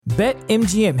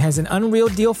BetMGM has an unreal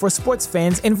deal for sports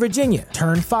fans in Virginia.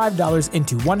 Turn $5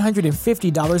 into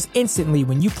 $150 instantly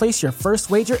when you place your first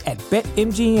wager at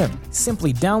BetMGM.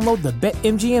 Simply download the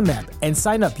BetMGM app and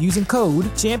sign up using code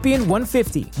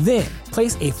Champion150. Then,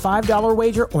 place a $5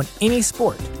 wager on any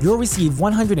sport. You'll receive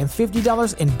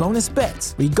 $150 in bonus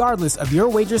bets, regardless of your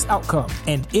wager's outcome.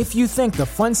 And if you think the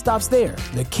fun stops there,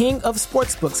 the King of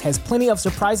Sportsbooks has plenty of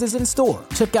surprises in store.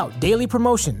 Check out daily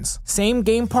promotions,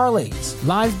 same-game parlays,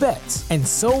 live bets, and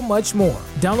so much more.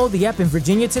 Download the app in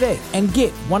Virginia today and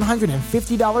get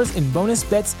 $150 in bonus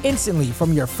bets instantly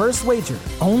from your first wager.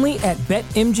 Only at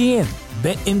BetMGM.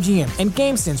 BetMGM and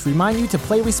GameSense remind you to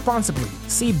play responsibly.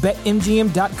 See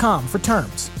BetMGM.com for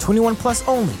terms. 21 plus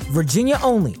only. Virginia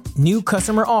only. New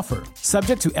customer offer.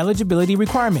 Subject to eligibility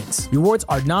requirements. Rewards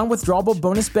are non-withdrawable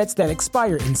bonus bets that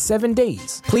expire in 7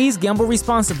 days. Please gamble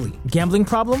responsibly. Gambling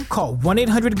problem? Call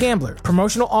 1-800-GAMBLER.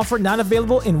 Promotional offer not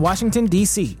available in Washington,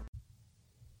 D.C.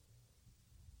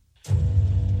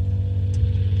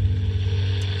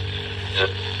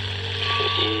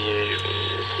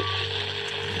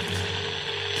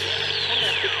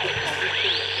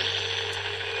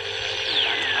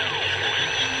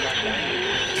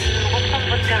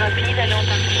 Thérapie d'aller en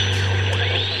Antarctique.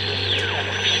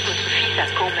 Votre fils a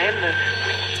quand même...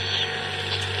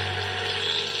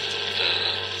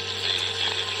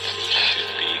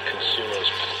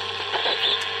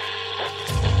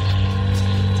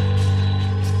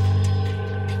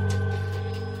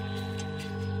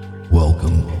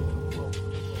 Welcome.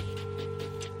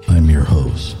 I'm your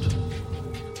host,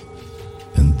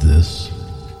 and this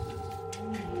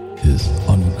is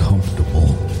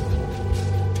Uncomfortable.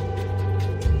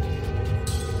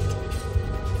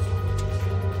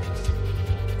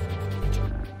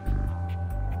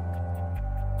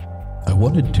 I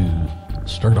wanted to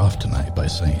start off tonight by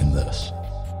saying this.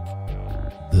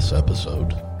 This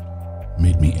episode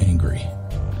made me angry.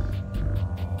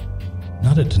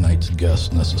 Not at tonight's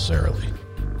guest necessarily,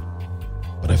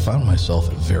 but I found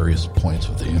myself at various points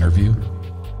of the interview,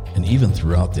 and even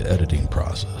throughout the editing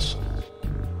process,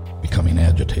 becoming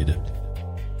agitated.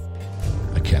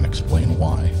 I can't explain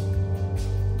why,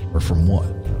 or from what.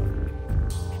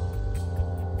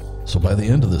 So by the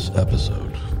end of this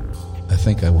episode, I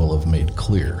think I will have made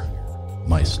clear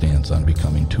my stance on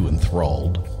becoming too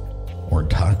enthralled or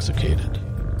intoxicated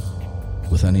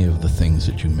with any of the things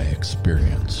that you may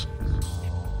experience.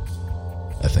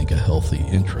 I think a healthy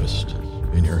interest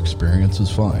in your experience is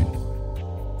fine,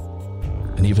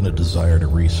 and even a desire to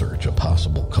research a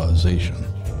possible causation.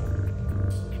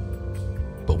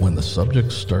 But when the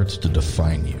subject starts to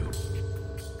define you,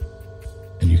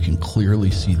 and you can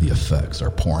clearly see the effects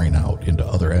are pouring out into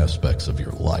other aspects of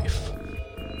your life,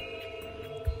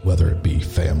 whether it be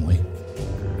family,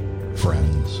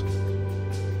 friends,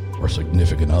 or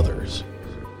significant others,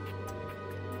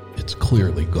 it's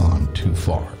clearly gone too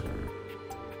far.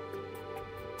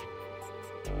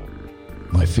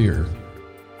 My fear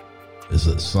is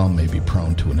that some may be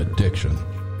prone to an addiction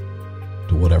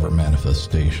to whatever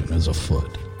manifestation is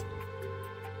afoot.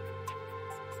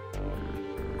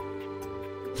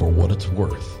 For what it's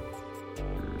worth,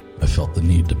 I felt the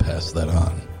need to pass that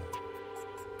on.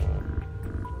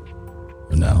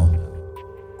 And now,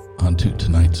 on to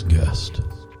tonight's guest.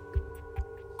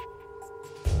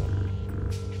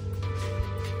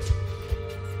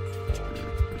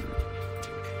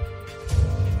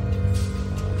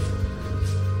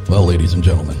 Well, ladies and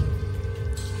gentlemen,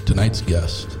 tonight's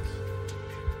guest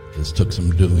has took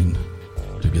some doing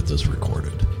to get this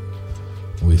recorded.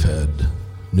 We've had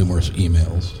numerous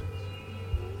emails,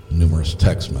 numerous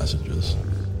text messages.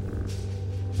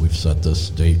 We've set this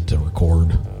date to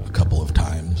record a couple of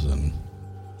times, and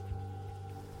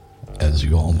as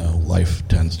you all know, life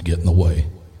tends to get in the way.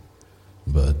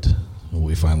 But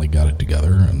we finally got it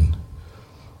together, and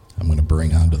I'm going to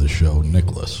bring onto the show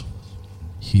Nicholas.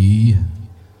 He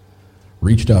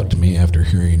reached out to me after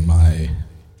hearing my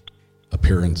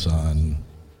appearance on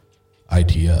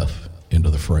ITF Into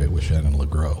the Fray with Shannon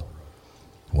LeGros,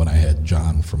 when I had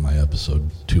John from my episode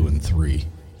 2 and 3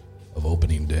 of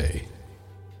Opening Day.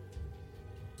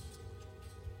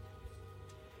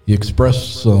 He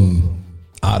expressed some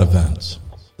odd events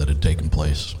that had taken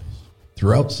place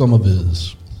throughout some of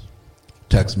his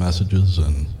text messages,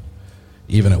 and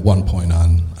even at one point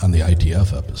on the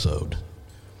ITF episode,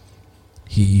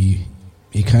 he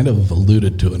kind of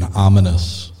alluded to an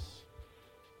ominous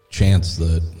chance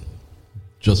that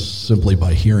just simply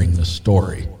by hearing this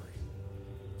story,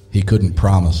 he couldn't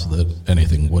promise that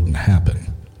anything wouldn't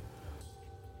happen.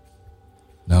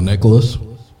 Now, Nicholas,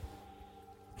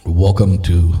 welcome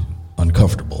to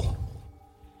Uncomfortable.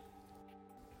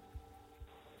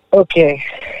 Okay.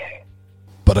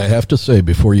 But I have to say,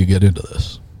 before you get into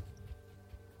this,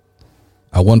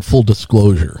 I want full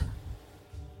disclosure.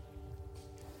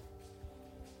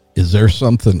 Is there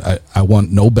something, I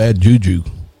want no bad juju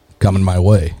coming my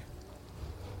way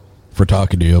for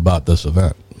talking to you about this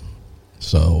event.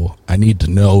 So I need to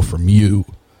know from you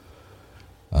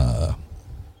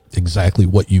exactly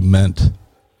what you meant.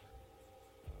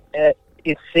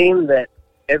 It seemed that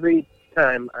every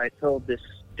time I told this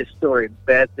story,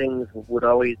 bad things would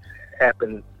always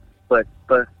happen, but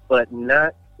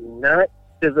not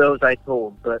to those I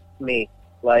told, but me.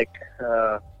 Like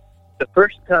the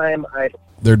first time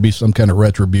There'd be some kind of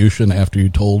retribution after you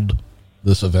told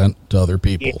this event to other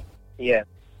people. Yeah.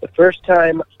 The first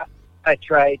time I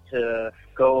tried to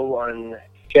go on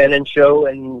Shannon's show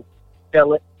and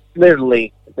tell it,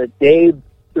 literally the day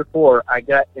before I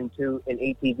got into an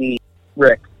ATV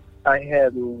wreck, I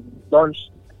had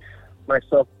launched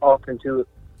myself off into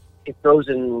a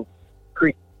frozen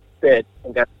creek bed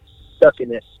and got stuck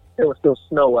in it. There was still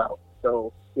snow out,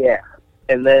 so yeah.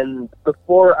 And then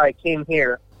before I came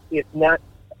here, it's not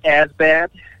as bad,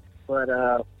 but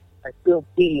I still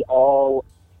pee all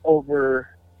over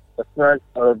the front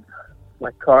of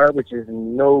my car, which is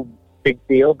no big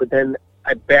deal, but then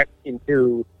I backed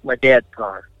into my dad's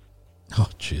car. Oh,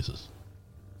 Jesus.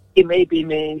 It may be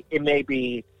me, it may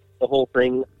be the whole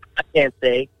thing, I can't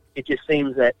say. It just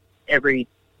seems that every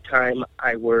time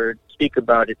I were speak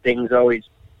about it, things always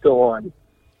go on.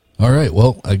 All right,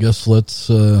 well, I guess let's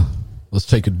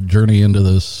take a journey into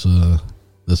this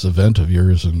this event of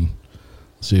yours and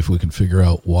see if we can figure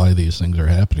out why these things are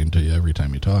happening to you every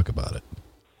time you talk about it.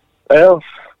 Well,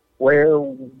 where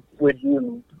would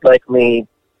you like me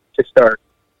to start?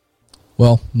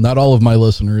 Well, not all of my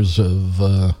listeners have,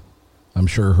 I'm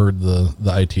sure, heard the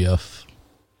ITF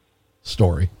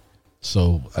story.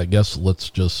 So I guess let's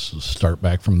just start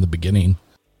back from the beginning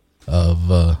of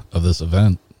this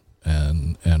event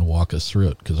and walk us through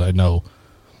it, because I know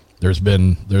there's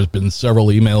been several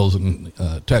emails and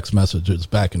text messages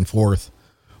back and forth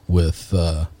with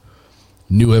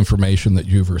new information that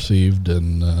you've received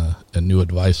and new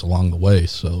advice along the way.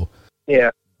 So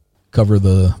yeah, cover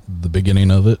the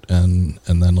beginning of it, and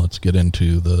then let's get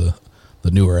into the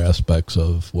newer aspects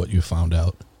of what you found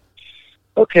out.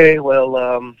 Okay,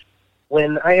 well,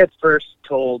 when I had first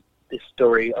told this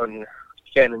story on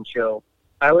Shannon's show,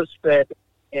 I was fed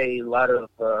a lot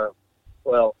of,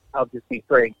 well, I'll just be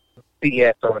frank,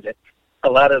 BS on it. A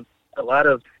lot of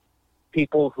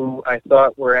people who I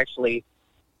thought were actually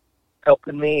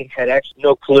helping me had actually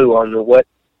no clue on what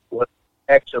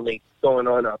actually going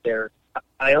on out there.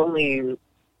 I only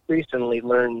recently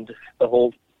learned the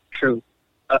whole truth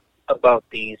about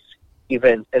these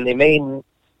events, and they made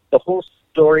the whole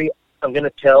story I'm going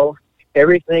to tell.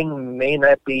 Everything may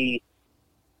not be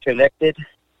connected,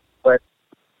 but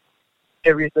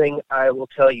everything I will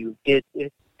tell you, it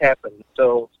happened.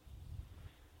 So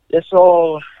this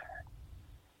all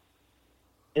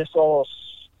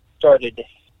started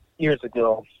years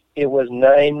ago. It was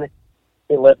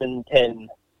 9/11/10.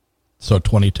 So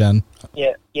 2010?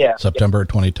 Yeah. September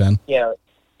 2010? Yeah.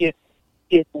 It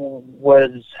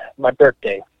was my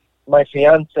birthday. My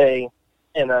fiance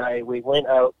and I, we went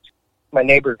out my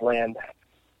neighbor's land.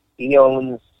 He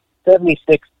owns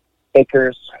 76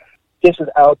 acres. This is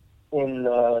out in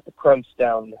the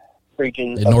Crumbstown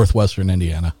region. In northwestern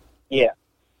Indiana. Yeah.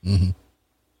 Mm-hmm.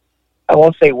 I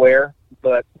won't say where,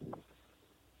 but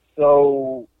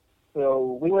so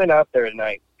we went out there at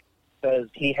night because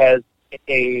he has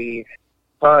a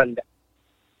pond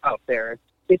out there.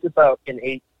 It's about an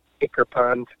 8-acre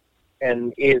pond,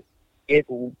 and it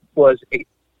was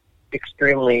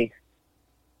extremely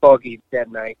foggy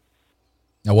that night.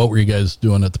 Now, what were you guys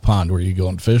doing at the pond? Were you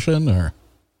going fishing or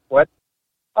What?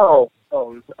 Oh,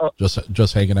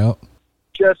 just hanging out?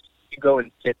 just to go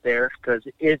and sit there because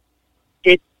it's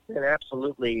an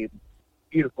absolutely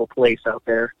beautiful place out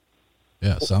there.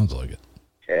 Yeah, it sounds like it.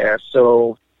 Yeah,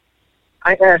 so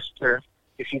I asked her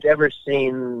if she's ever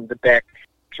seen the back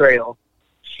trail.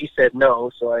 She said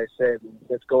no, so I said,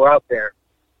 let's go out there.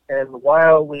 And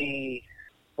while we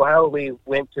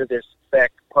went to this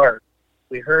back part,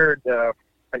 we heard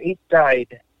on each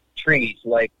side trees,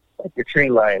 like the tree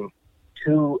line.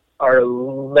 To our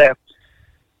left,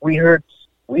 we heard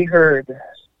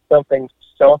something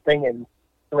stomping and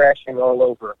thrashing all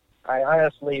over. I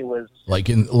honestly was like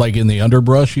in the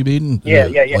underbrush, you mean? Yeah.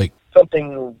 Like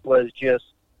Something was just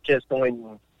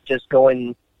going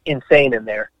insane in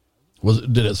there.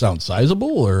 did it sound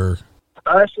sizable or?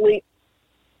 Honestly,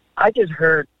 I just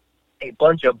heard a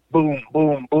bunch of boom,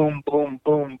 boom, boom, boom,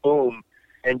 boom, boom,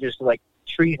 and just like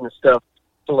trees and stuff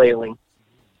flailing.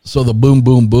 So the boom,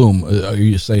 boom, boom, are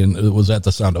you saying, was that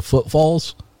the sound of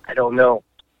footfalls? I don't know.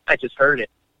 I just heard it.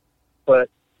 But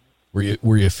Were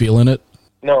you feeling it?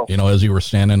 no, You know, as you were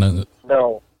standing in it?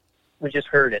 no. We just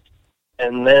heard it.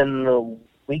 And then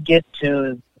we get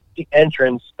to the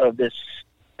entrance of this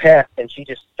path, and she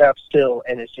just stops still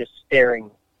and is just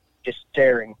staring.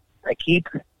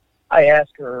 I ask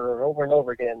her over and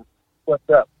over again, what's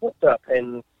up?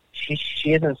 And she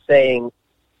isn't saying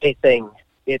anything.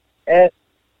 It's at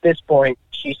this point,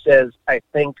 she says, I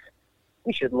think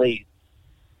we should leave.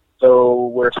 So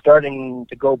we're starting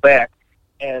to go back,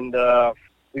 and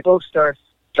we both start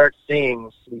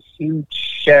seeing these huge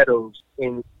shadows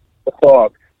in the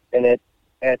fog. And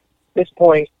at this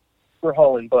point, we're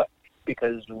hauling butt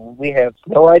because we have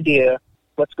no idea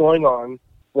what's going on.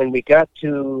 When we got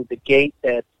to the gate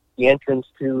at the entrance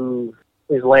to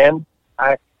his land,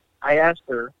 I asked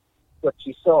her what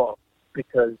she saw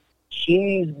because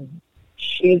she's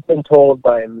been told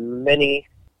by many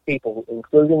people,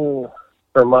 including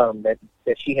her mom, that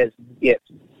she has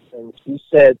gifts. And she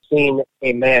said seeing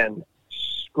a man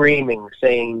screaming,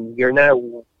 saying, "You're not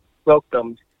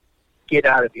welcome. Get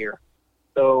out of here."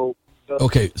 So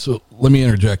Okay, so let me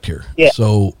interject here. Yeah.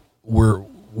 So we're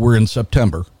in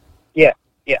September. Yeah.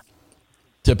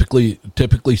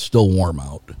 Typically still warm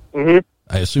out. Mm-hmm.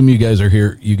 I assume you guys are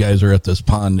here. You guys are at this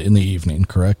pond in the evening,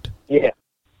 correct? Yeah.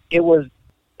 It was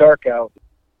dark out.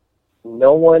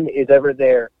 No one is ever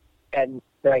there at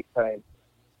nighttime.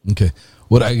 Okay.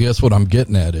 What I'm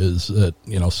getting at is that,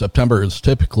 September is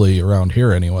typically around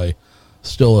here anyway,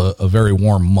 still a very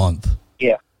warm month.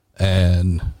 Yeah.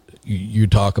 And you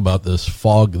talk about this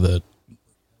fog that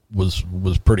was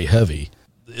pretty heavy.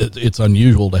 It's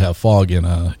unusual to have fog in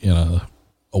a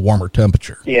warmer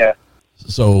temperature. Yeah.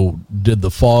 So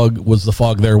was the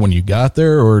fog there when you got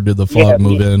there, or did the fog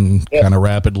move in kind of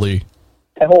rapidly?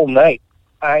 The whole night.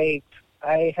 I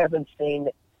haven't seen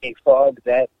a fog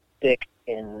that thick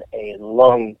in a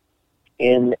long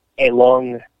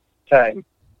time.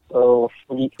 So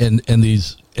and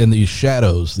these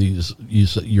shadows,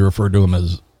 you refer to them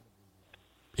as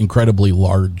incredibly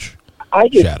large I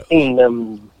just shadows. seen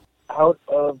them out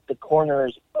of the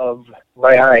corners of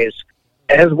my eyes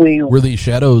as we Were these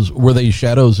shadows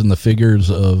in the figures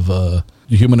of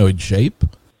humanoid shape?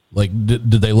 Like,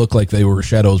 did they look like they were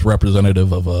shadows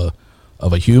representative of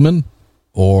a human,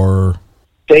 or?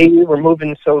 They were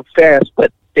moving so fast,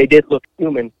 but they did look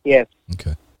human. Yes.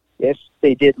 Okay. Yes,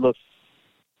 they did look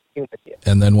human. Yes.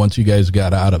 And then once you guys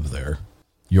got out of there,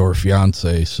 your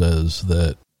fiance says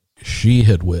that she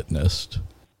had witnessed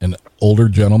an older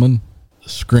gentleman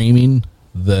screaming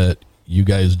that you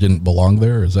guys didn't belong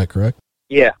there. Is that correct?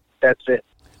 Yeah, that's it.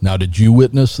 Now, did you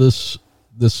witness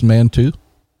this man too?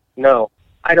 No,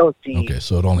 I don't see. Okay,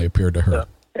 so it only appeared to her.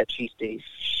 That she stays.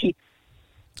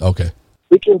 Okay.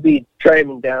 We can be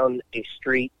driving down a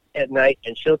street at night,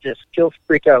 and she'll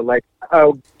freak out. Like,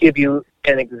 I'll give you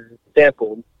an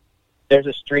example. There's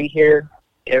a street here.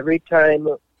 Every time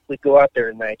we go out there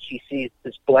at night, she sees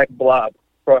this black blob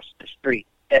across the street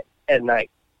at night.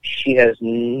 She has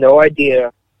no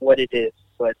idea what it is,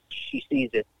 but she sees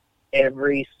it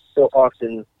every so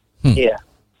often. Yeah.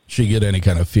 She get any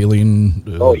kind of feeling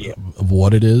of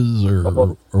what it is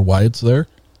or why it's there?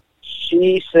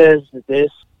 She says this.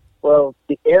 Well,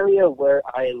 the area where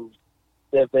I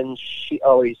live in, she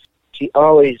always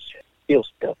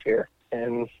feels stuff here,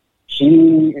 and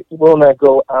she will not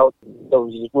go out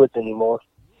those woods anymore.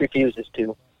 Refuses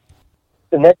to.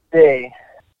 The next day,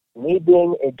 me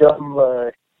being a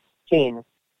dumb teen,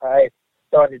 I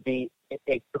thought it'd be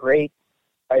a great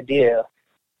idea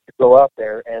to go out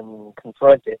there and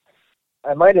confront it.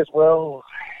 I might as well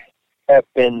have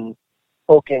been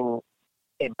poking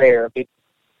a bear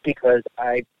because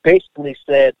I basically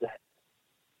said,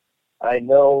 I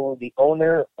know the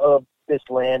owner of this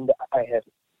land. I have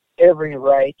every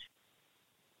right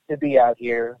to be out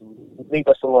here. Leave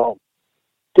us alone.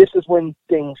 This is when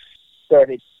things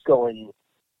started going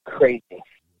crazy.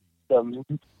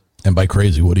 And by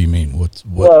crazy, what do you mean?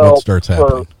 What starts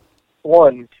happening? For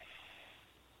one,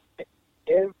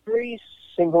 every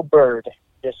single bird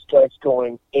just starts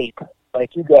going ape.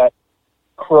 Like, you got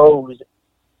crows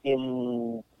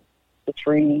in the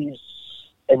trees,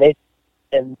 and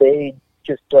they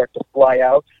just start to fly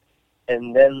out,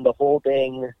 and then the whole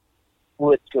dang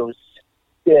woods goes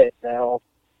dead. Now,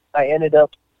 I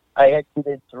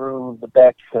exited through the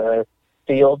back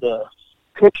field.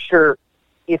 Picture,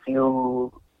 if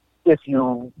you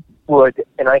would,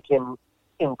 and I can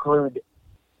include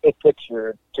a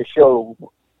picture to show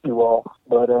you all.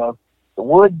 But the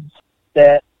woods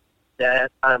that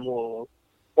I'm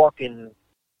walking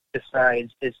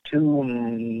besides is to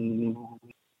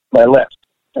my left,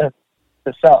 the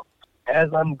south.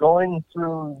 As I'm going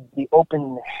through the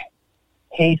open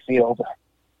hayfield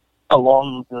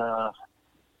along the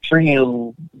tree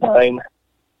line,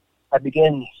 I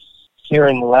begin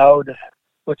hearing loud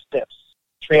footsteps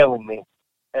trailing me,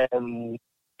 and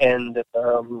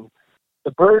the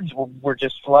birds were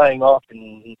just flying off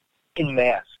in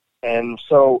mass. And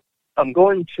so I'm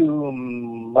going to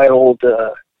my old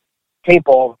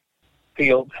paintball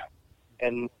field,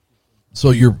 and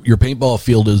So your paintball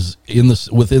field is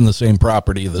within the same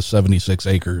property, the 76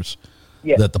 acres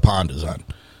that the pond is on.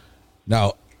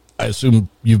 Now, I assume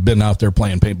you've been out there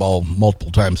playing paintball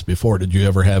multiple times before. Did you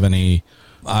ever have any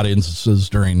odd instances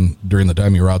during the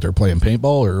time you were out there playing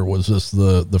paintball, or was this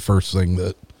the first thing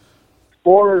that?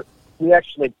 Before we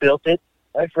actually built it,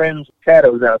 my friend's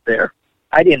shadows out there.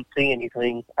 I didn't see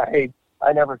anything. I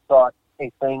never thought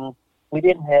anything. We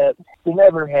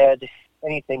never had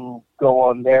anything go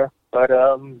on there. But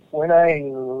when I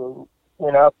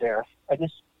went out there, I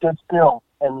just stood still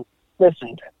and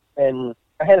listened, and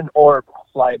I had an orb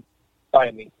fly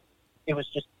by me. It was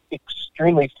just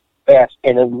extremely fast,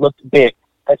 and it looked big.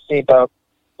 I'd say about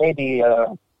maybe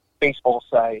baseball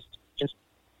sized. Just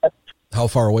how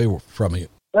far away from you?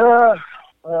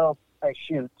 Well, I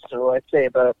shoot, so I'd say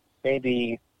about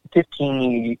maybe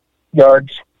 15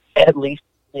 yards at least.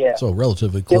 Yeah. So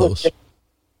relatively close.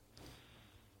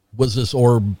 Was this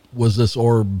orb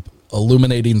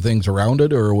illuminating things around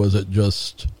it, or was it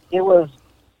just? It was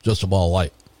just a ball of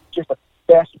light. Just a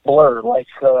fast blur, like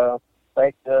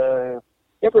you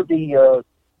ever be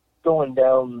going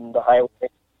down the highway.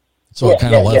 So it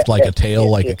kind of left like a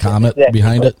tail, like a comet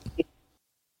behind it.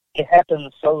 It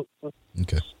happened so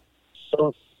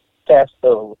fast,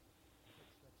 though.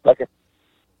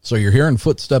 So you're hearing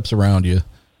footsteps around you.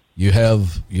 You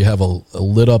have a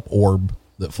lit up orb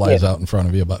that flies out in front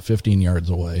of you about 15 yards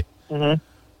away. Mm-hmm.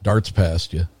 Darts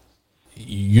past you.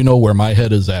 You know where my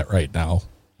head is at right now.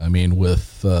 I mean,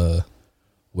 with the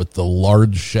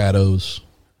large shadows.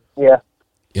 Yeah.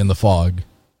 In the fog,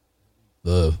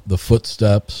 the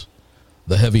footsteps,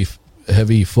 the heavy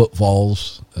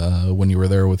footfalls when you were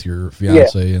there with your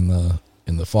fiance in the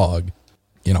fog.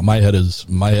 You know, my head is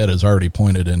already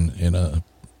pointed in a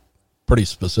pretty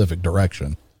specific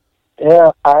direction.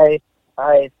 Yeah, I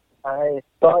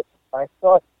thought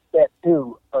that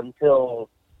too until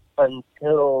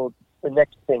the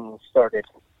next thing started.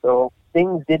 So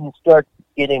things didn't start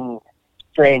getting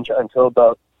strange until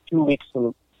about 2 weeks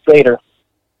later.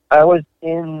 I was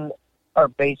in our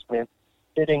basement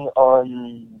sitting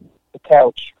on the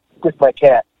couch with my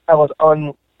cat. I was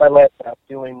on my laptop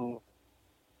doing,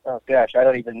 oh gosh, I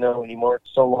don't even know anymore. It's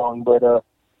so long, but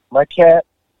my cat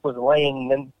was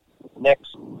laying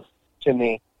next to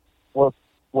me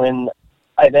when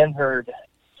I then heard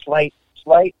slight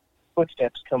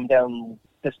footsteps come down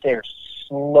the stairs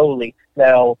slowly.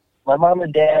 Now, my mom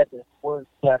and dad were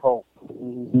at home.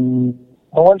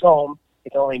 No one's home.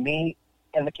 It's only me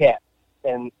and the cat.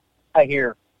 And I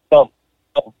hear thump,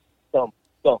 thump, thump,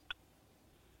 thump.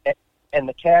 And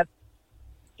the cat,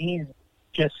 he's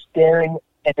just staring,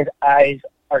 and his eyes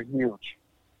are huge.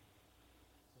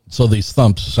 So these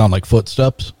thumps sound like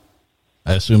footsteps?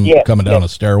 I assume coming down a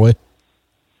stairway?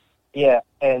 Yeah,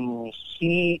 and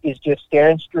he is just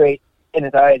staring straight, and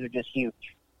his eyes are just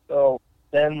huge. So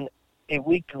then a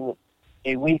week later,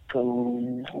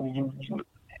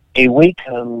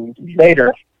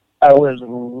 I was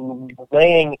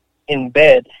laying in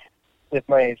bed with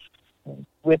my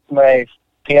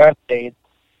fiance.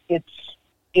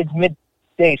 It's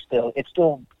midday still. It's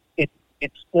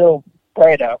still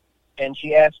bright out, and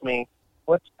she asked me,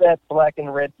 "What's that black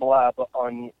and red blob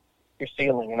on your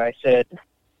ceiling?" And I said,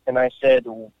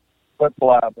 "What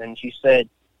blob?" And she said,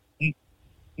 "You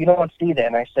don't see that."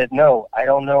 And I said, "No, I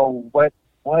don't know what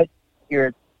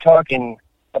you're talking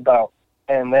about."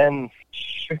 And then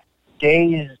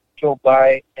days go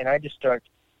by, and I just start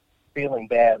feeling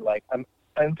bad. Like I'm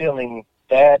feeling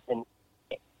bad and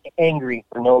angry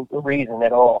for no reason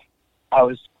at all. I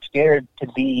was scared to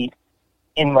be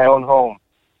in my own home.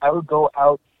 I would go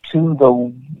out to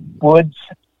the woods.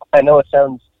 I know it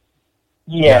sounds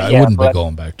I wouldn't be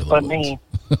going back to the woods. For me,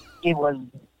 it was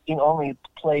the only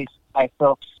place I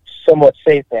felt somewhat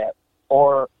safe at.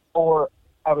 Or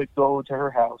I would go to her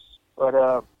house. But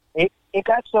it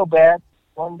got so bad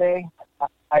one day,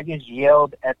 I just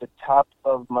yelled at the top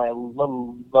of my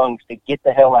lungs to get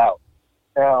the hell out.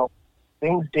 Now,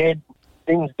 things did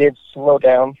slow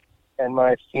down, and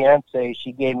my fiance,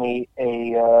 she gave me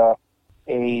a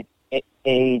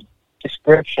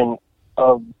description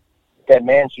of that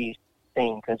man she's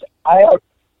seen, because I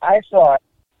saw it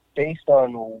based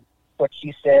on what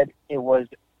she said, it was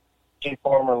a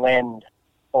former land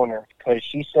owner, because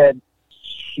she said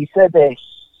that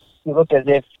he looked as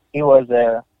if he was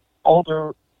a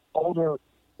older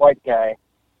white guy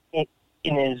in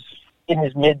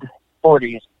his mid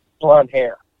 40s, blonde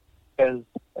hair, because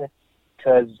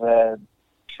the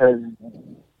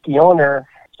owner,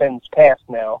 since passed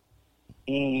now,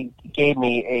 he gave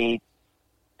me a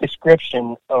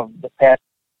description of the past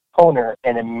owner,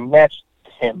 and it matched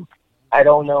him. I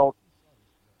don't know.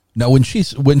 Now, when she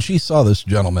saw this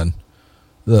gentleman,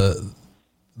 the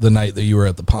night that you were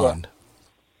at the pond,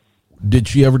 did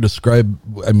she ever describe?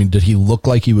 I mean, did he look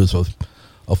like he was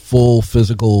a full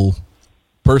physical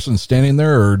person standing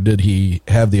there, or did he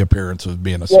have the appearance of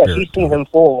being a spirit? Yeah, she's seen him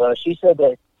full. She said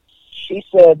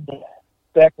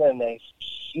back then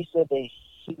she said that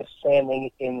he was standing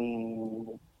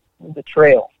in the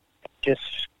trail, just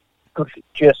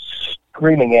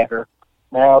screaming at her.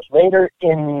 Now, later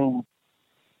in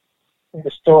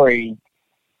the story,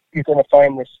 you're going to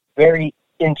find this very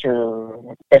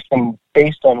interesting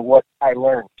based on what I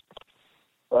learned.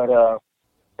 But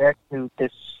back to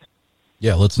this.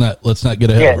 Yeah, let's not get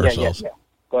ahead of ourselves. Yeah.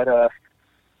 But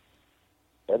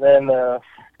then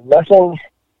nothing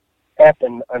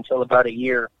happened until about a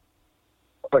year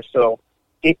or so.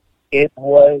 It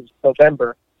was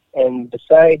November, and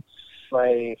besides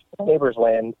my neighbor's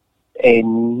land, a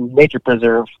nature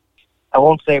preserve, I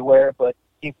won't say where, but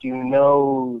if you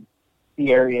know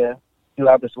the area, you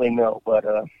obviously know. But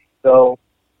so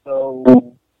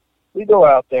we go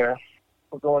out there.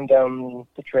 We're going down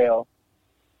the trail,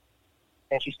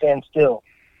 and she stands still.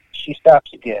 She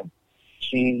stops again.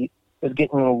 She was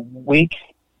getting weak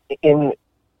in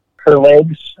her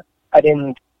legs. I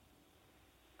didn't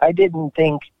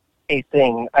think a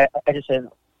thing. I just said,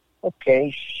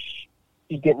 okay,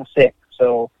 she's getting sick.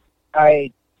 So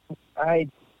I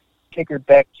take her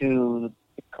back to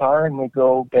the car, and we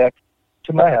go back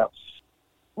to my house.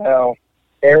 Now,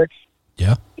 Eric,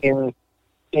 yeah, in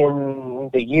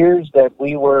the years that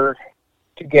we were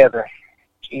together,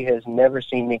 she has never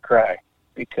seen me cry,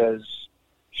 because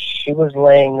she was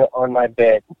laying on my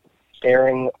bed,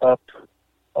 staring up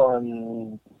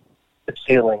on the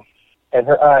ceiling, and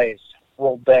her eyes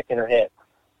rolled back in her head,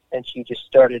 and she just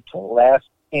started to laugh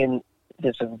in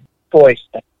this voice,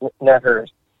 not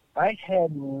hers. I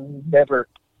had never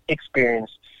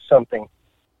experienced something.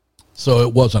 So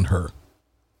it wasn't her?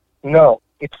 No,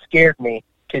 it scared me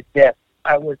to death.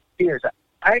 I was tears.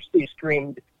 I actually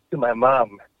screamed to my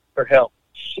mom for help.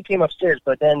 She came upstairs,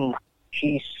 but then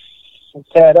she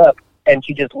sat up, and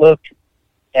she just looked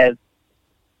as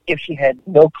if she had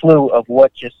no clue of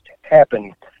what just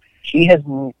happened. She has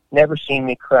never seen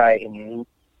me cry in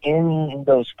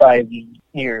those 5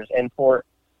 years, and for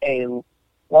a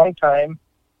long time,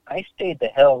 I stayed the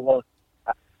hell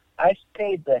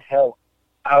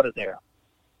out of there.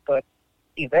 But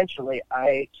eventually,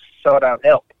 I sought out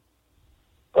help.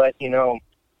 But,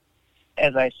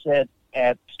 as I said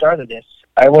at the start of this,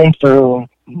 I went through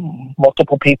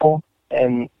multiple people,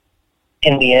 and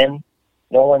in the end,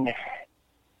 no one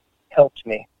helped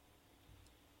me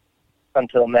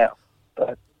until now.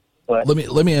 But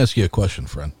let me ask you a question,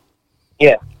 friend.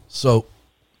 Yeah. So,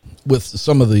 with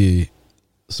some of the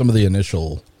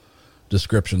initial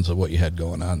descriptions of what you had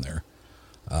going on there,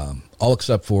 all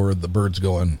except for the birds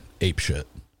going ape shit,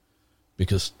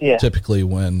 because typically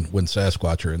when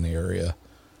Sasquatch are in the area,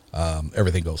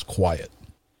 everything goes quiet.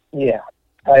 Yeah.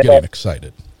 Getting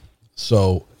excited.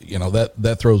 So,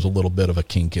 that throws a little bit of a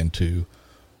kink into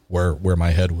where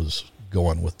my head was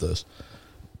going with this.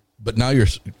 But now you're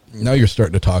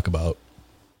starting to talk about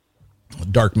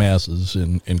dark masses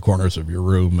in corners of your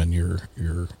room, and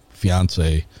your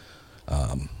fiance,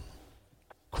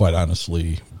 quite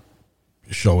honestly,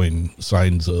 showing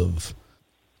signs of,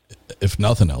 if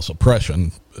nothing else,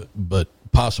 oppression, but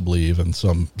possibly even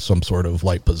some sort of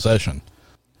light possession.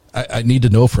 I need to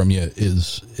know from you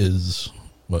is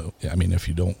well, I mean, if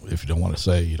you don't want to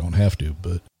say, you don't have to,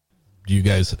 but do you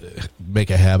guys make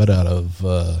a habit out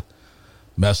of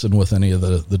messing with any of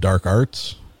the dark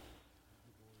arts,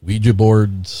 Ouija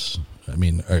boards? I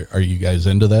mean, are you guys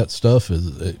into that stuff?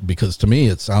 Because to me,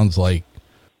 it sounds like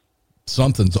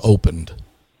something's opened.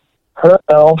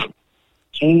 Well,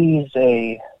 she's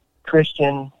a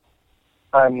Christian.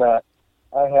 I'm not.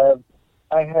 I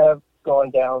have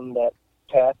gone down that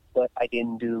path, but I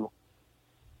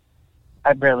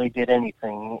barely did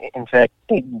anything. In fact,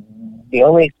 the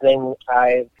only thing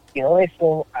I've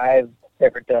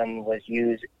ever done was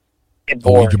use a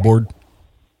board. Ouija board?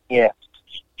 Yeah,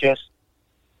 just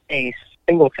a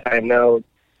single time. Now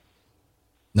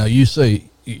you say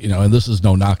and this is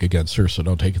no knock against her, so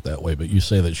don't take it that way, but you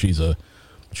say that she's a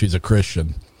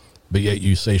Christian, but yet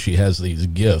you say she has these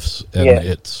gifts, and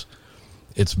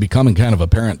it's becoming kind of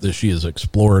apparent that she has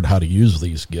explored how to use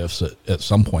these gifts at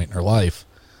some point in her life.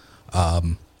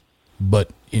 But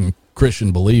in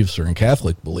Christian beliefs or in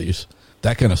Catholic beliefs,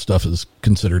 that kind of stuff is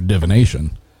considered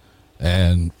divination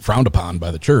and frowned upon by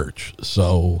the church.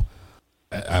 So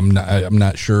I'm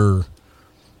not sure,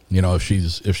 if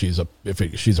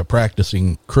she's a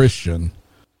practicing Christian,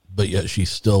 but yet she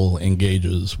still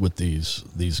engages with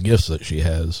these gifts that she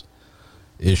has.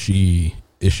 Is she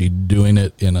doing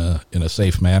it in a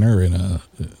safe manner, in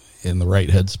the right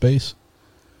headspace?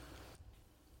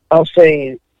 I'll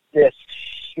say this: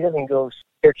 she doesn't go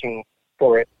searching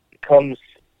for it. It comes.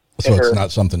 So it's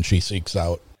not something she seeks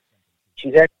out.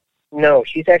 She's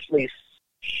actually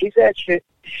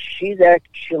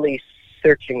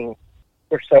searching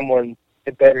for someone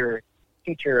to better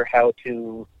teach her how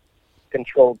to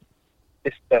control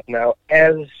this stuff. Now,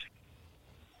 as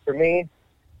for me,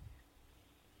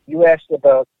 you asked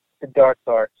about the dark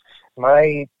arts.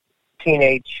 My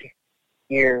teenage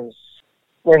years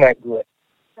were not good.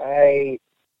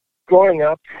 Growing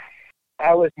up,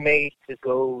 I was made to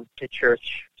go to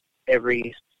church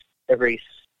every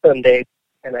Sunday,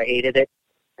 and I hated it.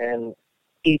 And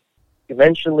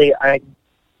eventually, I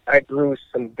grew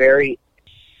some very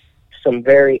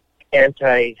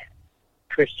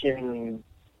anti-Christian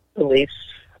beliefs.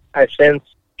 I've since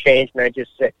changed, and I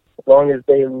just said, as long as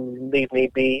they leave me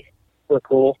be, we're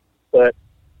cool. But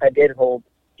I did hold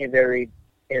a very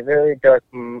dark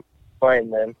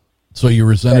mind then. So you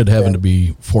resented having to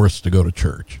be forced to go to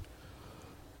church.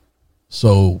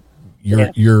 So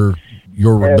your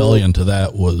rebellion to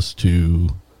that was to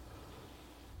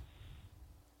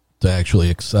actually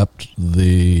accept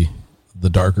the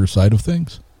darker side of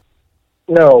things?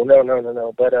 No.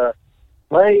 But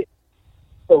my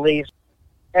beliefs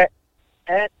at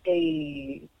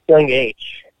a young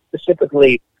age,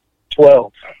 specifically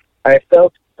 12, I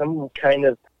felt some kind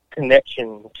of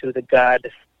connection to the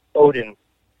god Odin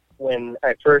when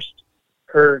I first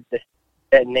heard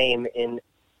that name in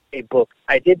a book.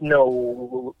 I didn't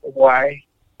know why,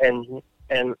 and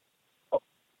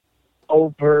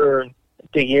over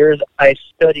the years I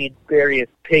studied various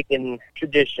pagan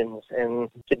traditions, and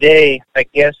today I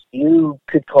guess you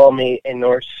could call me a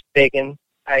Norse pagan.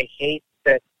 I hate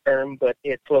that term, but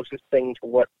it's closest thing to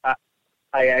what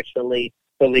I actually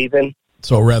believe in.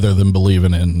 So rather than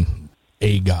believing in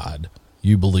a god,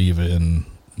 you believe in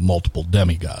multiple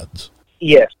demigods.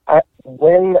 Yes.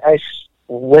 When I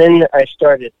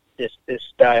started this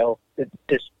style,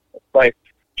 this life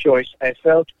choice, I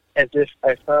felt as if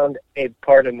I found a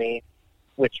part of me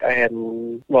which I had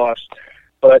lost.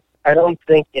 But I don't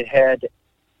think it had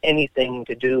anything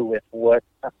to do with what's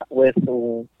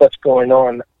going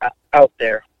on out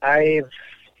there.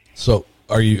 So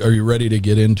are you ready to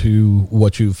get into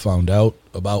what you've found out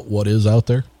about what is out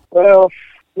there? Well,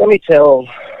 let me tell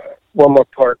one more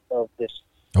part of this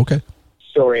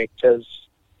story, because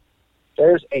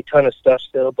there's a ton of stuff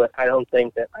still, but I don't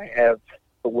think that I have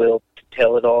the will to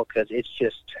tell it all, because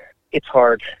it's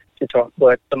hard to talk.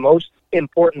 But the most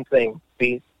important thing,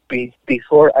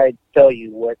 before I tell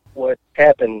you what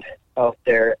happened out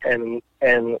there and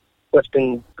what's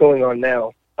been going on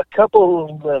now, a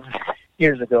couple of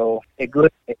years ago, a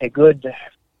good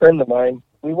friend of mine,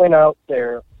 we went out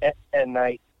there at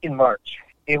night in March.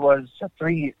 It was a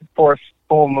 3/4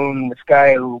 full moon. The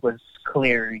sky was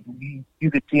clear.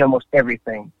 You could see almost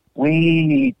everything.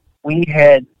 We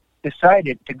had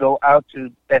decided to go out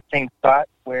to that same spot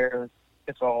where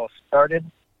this all started.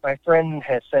 My friend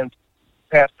has since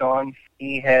passed on.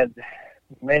 He had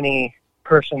many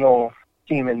personal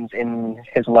demons in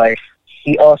his life.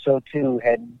 He also too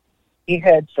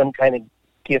had some kind of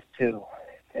gift too,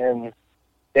 and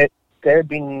there'd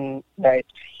be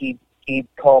nights he'd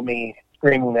call me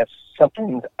screaming that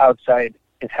something's outside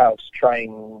his house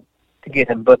trying to get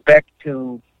him. But back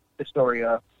to the story.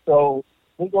 So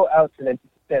we go out to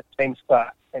that same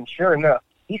spot, and sure enough,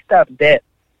 he stopped dead.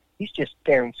 He's just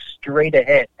staring straight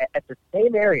ahead at the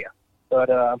same area,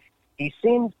 but he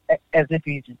seems as if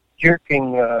he's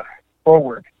jerking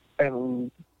forward,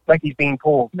 like he's being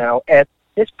pulled. Now, at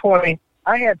this point,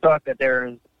 I had thought that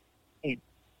there's a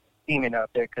demon out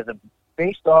there, because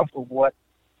based off of what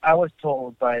I was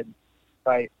told by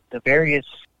the various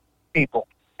people.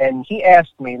 And he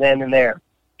asked me then and there,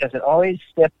 does it always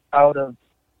step out of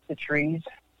the trees?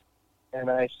 And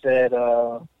I said,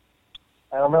 I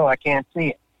don't know, I can't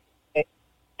see it.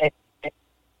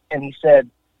 And he said,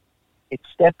 it's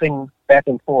stepping back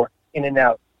and forth, in and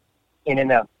out, in and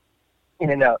out, in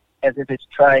and out, as if it's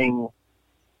trying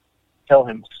tell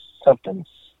him something.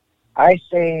 I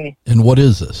say... And what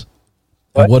is this?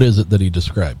 What? And what is it that he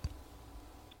described?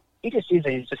 He just sees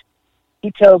it.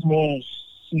 He tells me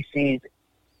he sees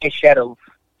a shadow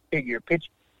figure, pitch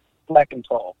black and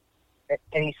tall.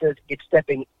 And he says it's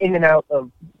stepping in and out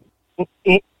of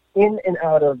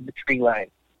the tree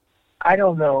line. I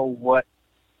don't know what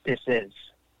this is,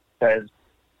 because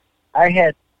I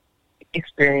had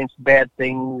experienced bad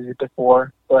things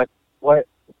before, but what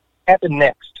happened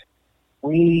next?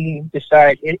 We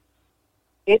decide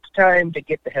it's time to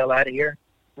get the hell out of here.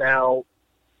 Now,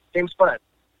 same spot.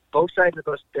 Both sides of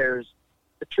us, there's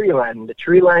the tree line. The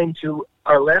tree line to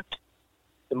our left,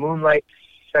 the moonlight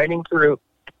shining through.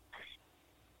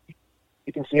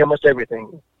 You can see almost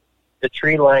everything. The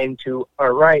tree line to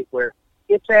our right, where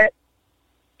it's at,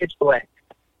 it's black.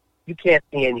 You can't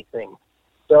see anything.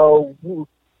 So we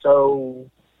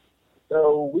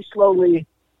slowly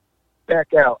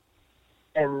back out.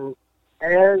 And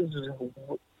as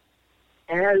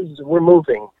we're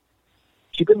moving,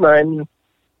 keep in mind,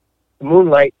 the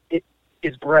moonlight, it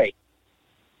is bright.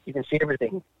 You can see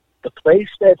everything. The place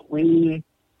that we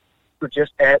were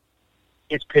just at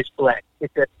is pitch black.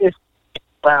 It's as if a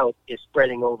cloud is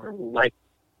spreading over, like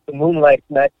the moonlight's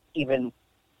not even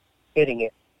hitting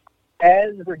it.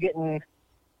 As we're getting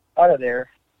out of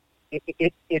there,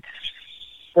 it's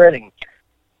spreading.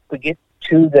 We get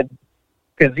to the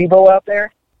gazebo out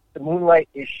there, the moonlight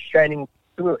is shining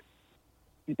through it.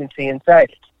 You can see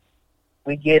inside it.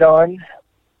 We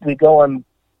go on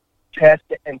past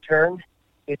it and turn.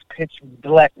 It's pitch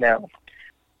black now.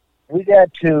 We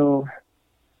got to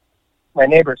my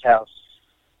neighbor's house.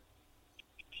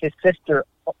 His sister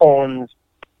owns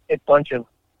a bunch of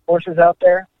horses out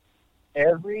there.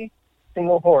 Every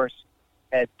single horse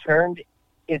had turned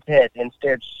its head and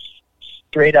stared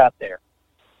straight out there.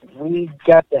 We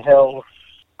got the hell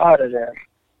out of there.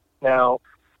 Now,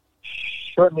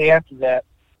 shortly after that,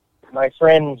 my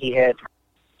friend, he had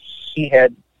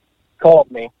called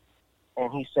me,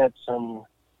 and he said some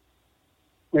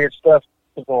weird stuff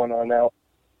was going on. Now,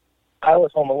 I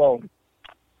was home alone.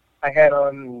 I had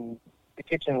on the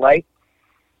kitchen light.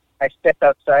 I stepped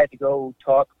outside to go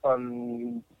talk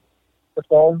on the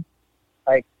phone.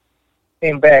 I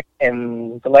came back,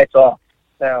 and the light's off.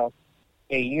 Now,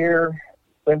 a year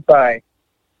went by.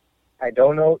 I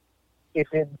don't know if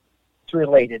it's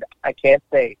related. I can't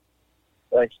say.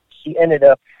 But he ended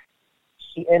up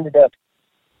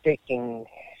taking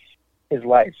his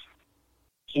life.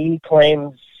 He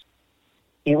claims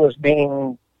he was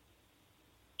being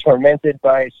tormented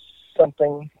by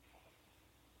something.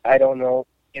 I don't know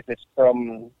if it's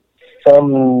from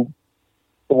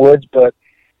the woods, but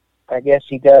I guess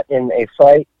he got in a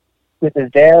fight with his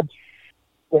dad,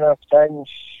 went outside and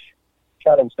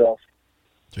shot himself.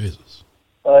 Jesus.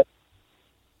 But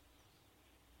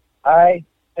I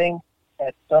think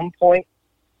at some point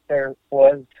there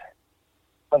was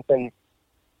something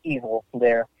evil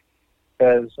there,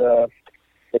 because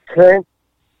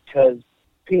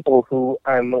people who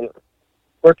I'm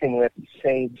working with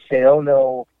say they don't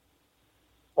know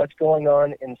what's going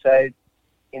on inside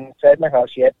my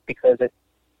house yet, because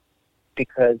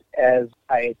as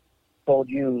I told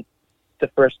you the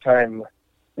first time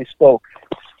we spoke,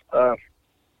 my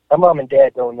mom and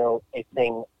dad don't know a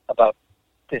thing about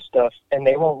this stuff, and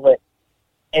they won't let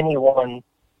anyone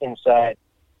inside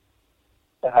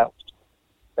the house.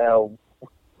 Now,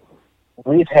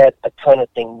 we've had a ton of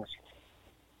things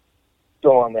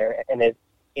go on there, and it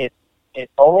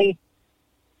only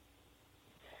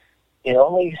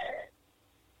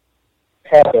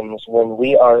happens when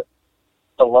we are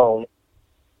alone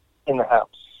in the house.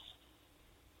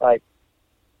 Like,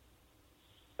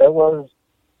 there was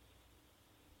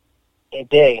a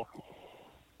day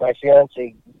my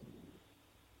fiance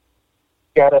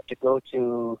got up to go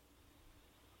to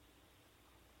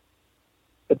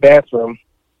the bathroom,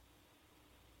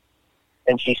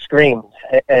 and she screamed,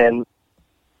 and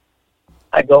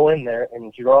I go in there,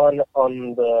 and drawn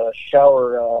on the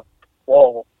shower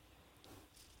wall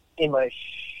in my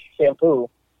shampoo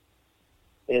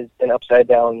is an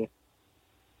upside-down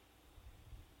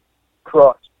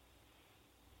cross.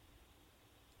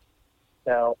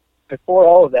 Now, before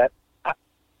all of that,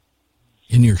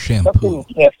 in your shampoo?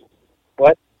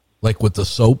 What? Like with the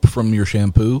soap from your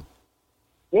shampoo?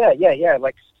 Yeah.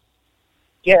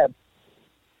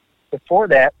 Before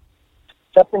that,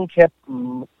 something kept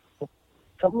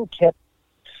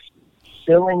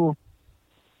filling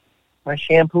my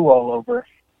shampoo all over,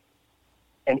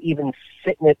 and even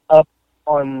sitting it up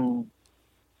on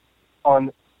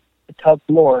the tub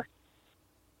floor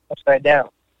upside down.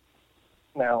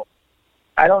 Now,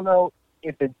 I don't know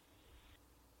if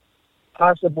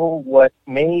possible what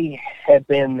may have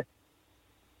been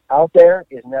out there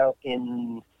is now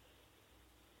in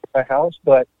my house,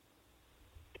 but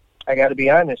I got to be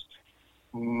honest.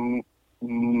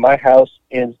 My house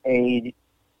is a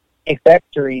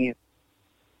factory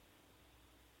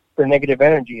for negative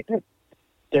energy.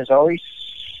 There's always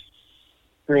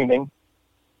screaming.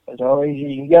 There's always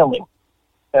yelling.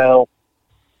 Now,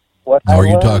 what Now, are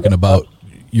you talking about?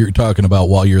 You're talking about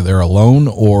while you're there alone,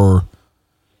 or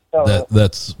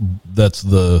that's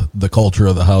the culture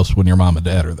of the house when your mom and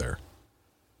dad are there?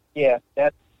 Yeah,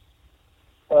 that's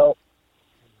well.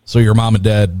 So your mom and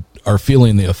dad are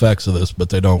feeling the effects of this, but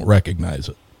they don't recognize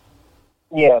it.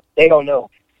 Yeah, they don't know.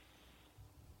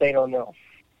 They don't know.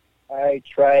 I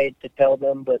tried to tell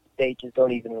them, but they just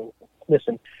don't even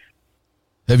listen.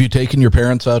 Have you taken your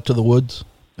parents out to the woods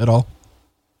at all?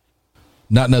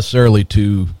 Not necessarily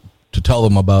to tell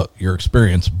them about your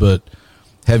experience, but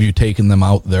have you taken them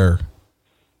out there?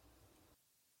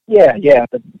 Yeah,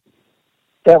 but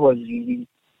that was years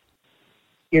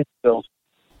ago.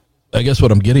 I guess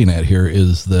what I'm getting at here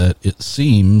is that it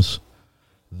seems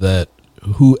that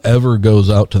whoever goes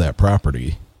out to that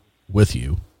property with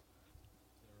you,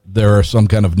 there are some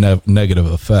kind of negative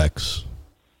effects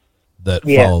that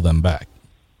follow them back.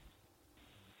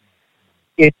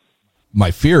 My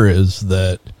fear is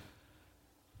that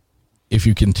if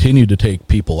you continue to take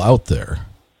people out there,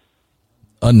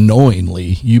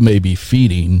 unknowingly, you may be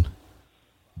feeding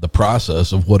the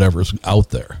process of whatever's out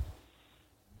there.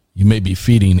 You may be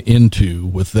feeding into,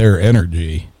 with their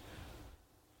energy,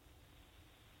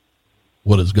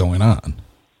 what is going on.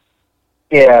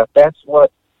 Yeah, that's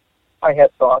what I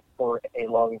had thought for a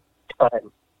long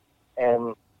time.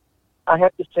 And I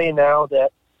have to say now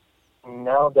that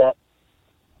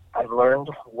I've learned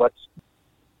what's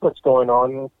going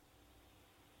on,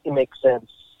 it makes sense.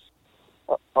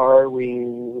 Do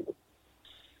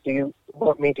you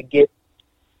want me to get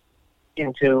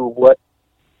into what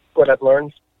I've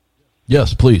learned?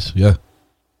 Yes, please. Yeah.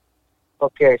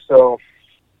 Okay, so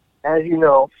as you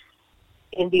know,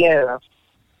 Indiana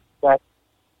got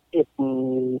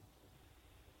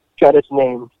its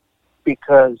name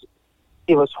because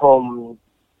it was home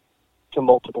to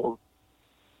multiple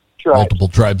tribes. Multiple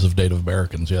tribes of Native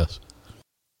Americans, yes.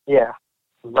 Yeah.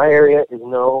 My area is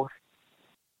no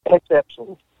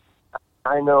exception.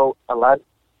 I know a lot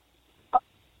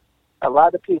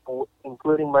of people,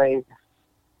 including my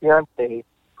fiance,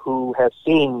 who have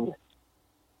seen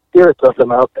spirits of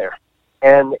them out there,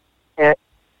 and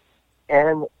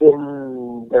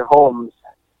in their homes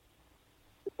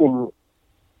in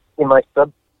my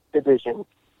subdivision.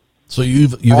 So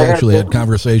you've actually had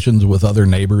conversations with other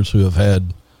neighbors who have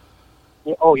had.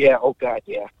 Yeah, oh God,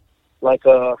 yeah. Like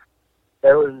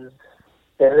there's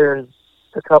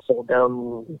a couple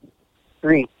down the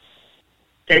street.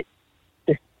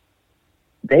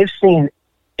 They've seen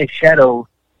a shadow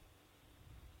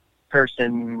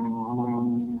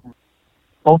person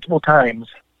multiple times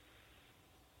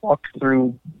walk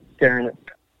through their.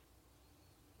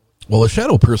 Well, a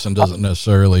shadow person doesn't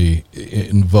necessarily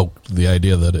invoke the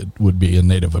idea that it would be a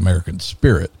Native American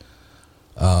spirit.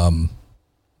 I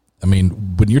mean,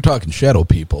 when you're talking shadow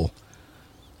people,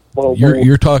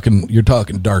 you're talking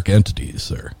dark entities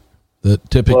there. That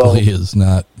typically is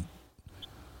not.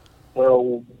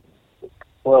 Well,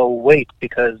 wait,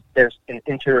 because there's an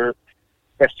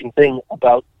interesting thing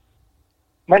about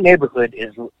my neighborhood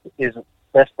is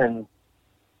less than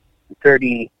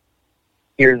 30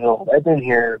 years old. I've been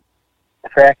here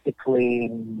practically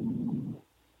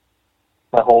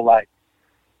my whole life.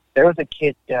 There was a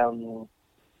kid down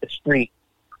the street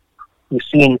who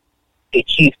seen a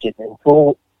chieftain in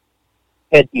full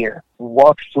headgear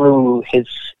walk through his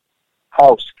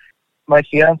house. My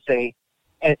fiance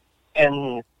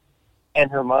and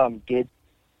her mom did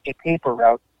a paper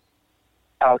route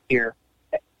out here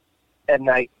at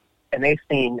night, and they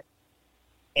seen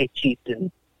a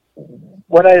chieftain.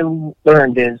 What I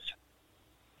learned is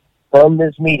from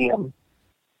this medium,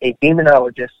 a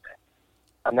demonologist.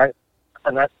 I'm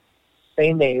not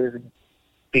saying names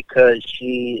because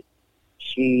she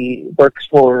works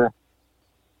for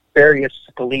various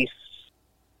police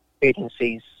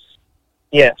agencies.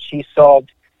 Yeah, she's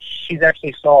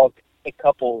actually solved a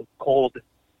couple cold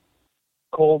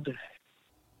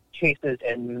cases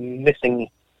and missing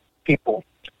people.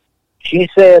 She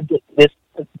said this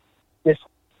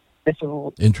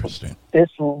interesting. This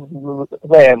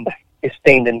land is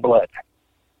stained in blood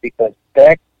because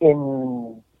back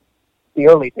in the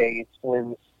early days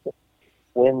when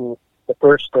the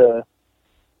first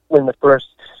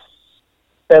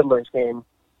settlers came,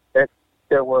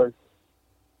 there was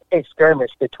a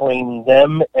skirmish between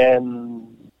them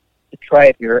and the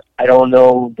tribe here. I don't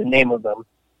know the name of them.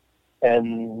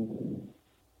 And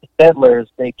the settlers,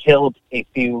 they killed a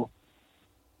few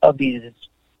of these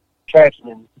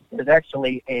tribesmen. There's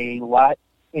actually a lot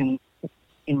in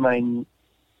my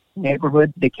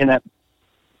neighborhood they cannot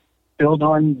build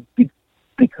on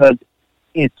because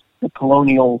it's the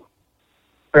colonial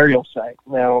burial site.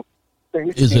 Now,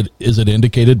 Is it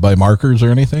indicated by markers or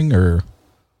anything, or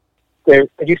there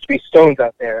used to be stones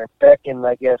out there back in,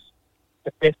 I guess,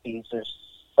 the 50s or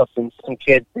something. Some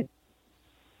kids,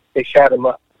 they shot them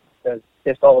up.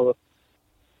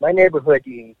 My neighborhood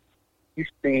used to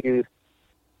be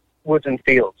woods and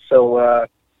fields. So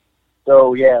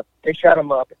yeah, they shot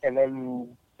them up, and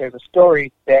then there's a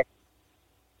story back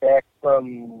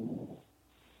from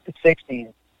the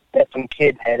 60s that some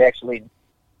kid had actually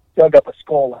dug up a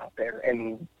skull out there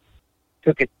and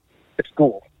took it to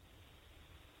school.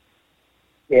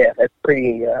 Yeah, that's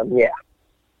pretty, yeah.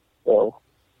 So.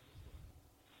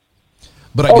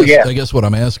 But I guess what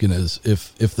I'm asking is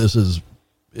if this is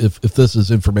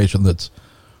information that's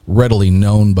readily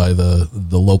known by the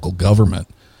local government,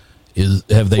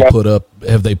 have they put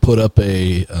up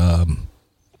a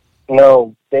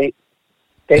no, they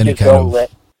any just kind don't of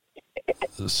let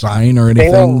sign or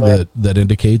anything that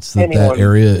indicates that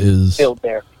area is filled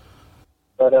there.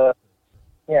 But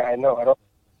yeah, I know. I don't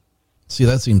see.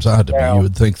 That seems odd to me. You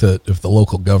would think that if the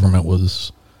local government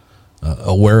was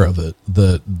aware of it,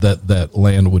 that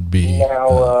land would be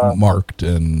marked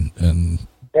and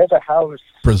there's a house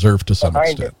preserved to some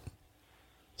extent,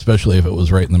 especially if it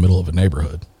was right in the middle of a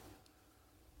neighborhood.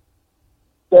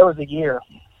 There was a year,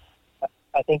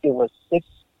 I think it was six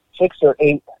or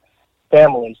eight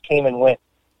families came and went,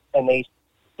 and they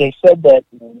said that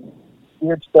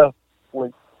weird stuff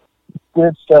would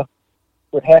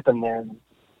happen there.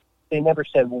 They never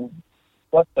said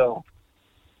what though.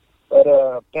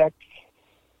 But back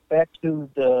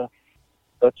to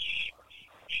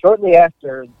shortly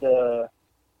after the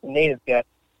native got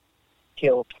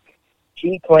killed,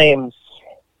 she claims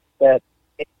that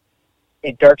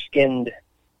a dark-skinned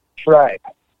tribe,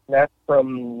 not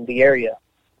from the area,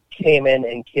 came in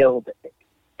and killed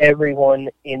everyone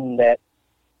in that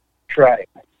tribe.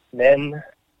 Men,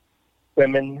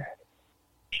 women,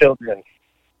 children.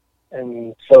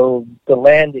 And so the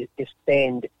land is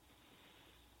stained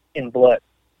in blood.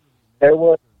 There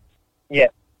was, yeah.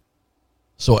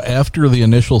 So after the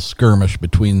initial skirmish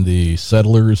between the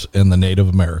settlers and the Native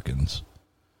Americans,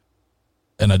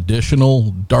 an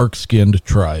additional dark-skinned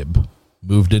tribe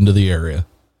moved into the area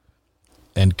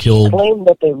and killed. She claimed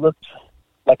that they looked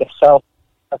like a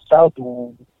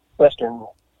southwestern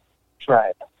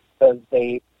tribe because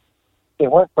they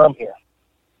weren't from here.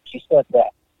 She said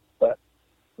that, but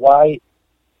why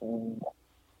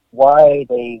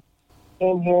they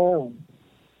came here,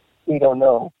 we don't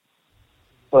know.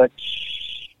 But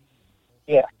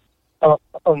yeah, oh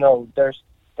no, there's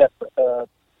that.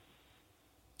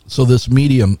 So this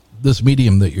medium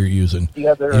that you're using, the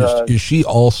other, is she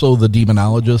also the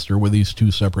demonologist, or were these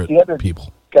two separate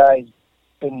people? Guy's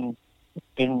been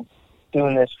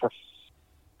doing this for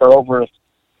over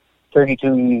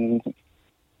 32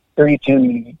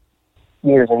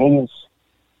 years, and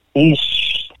he's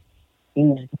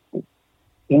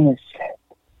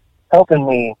helping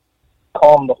me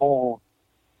calm the whole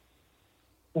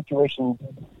situation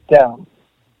down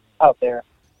out there.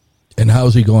 And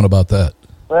how's he going about that?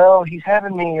 Well, he's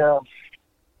having me.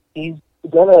 He's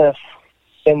gonna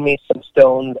send me some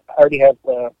stones. I already have.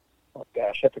 Oh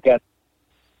gosh, I forgot.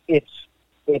 It's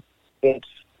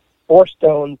 4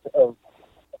 stones of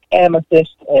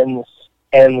amethyst and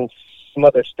some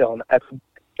other stone. I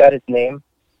forgot his name,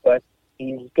 but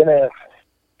he's gonna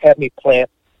have me plant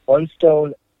 1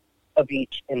 stone of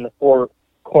each in the 4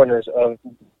 corners of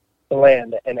the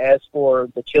land. And as for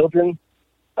the children,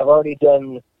 I've already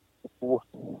done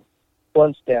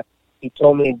 1 step. He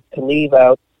told me to leave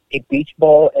out a beach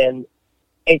ball and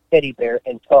a teddy bear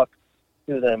and talk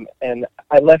to them. And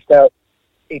I left out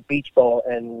a beach ball,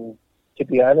 and to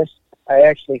be honest, I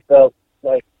actually felt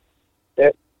like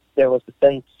there was a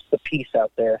sense of peace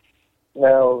out there.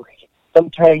 Now,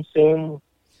 sometime soon.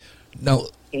 Now,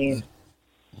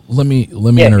 let me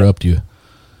interrupt you.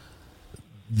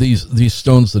 These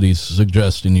stones that he's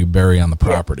suggesting you bury on the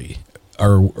property,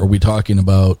 are we talking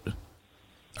about?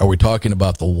 Are we talking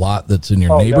about the lot that's in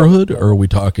your neighborhood, or are we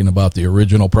talking about the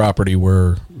original property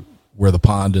where the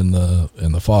pond and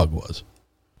the fog was?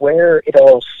 Where it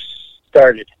all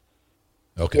started.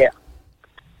 Okay. Yeah.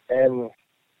 And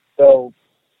so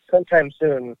sometime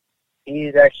soon,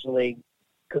 he's actually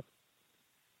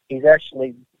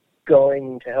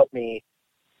going to help me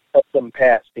help them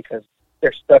pass because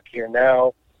they're stuck here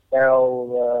now.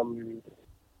 The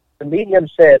medium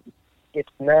said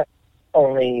it's not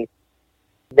only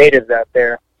natives out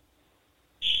there.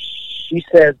 She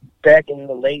said back in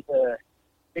the late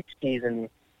 60s, and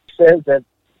says that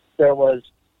there was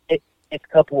a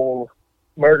couple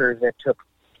murders that took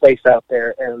place out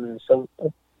there, and some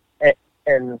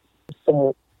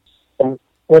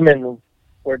women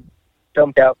were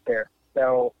dumped out there.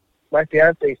 Now, my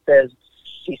fiance says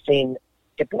she's seen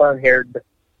a blonde-haired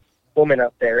woman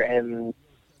out there, and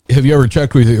have you ever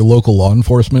checked with your local law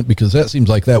enforcement? Because that seems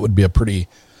like that would be a pretty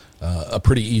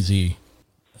easy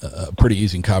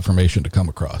confirmation to come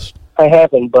across. I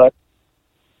haven't, but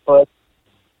I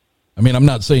mean, I'm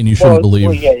not saying you shouldn't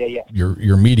believe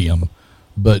your medium,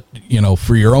 but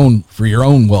for your own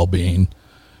well-being,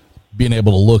 being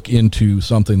able to look into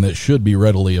something that should be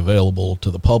readily available to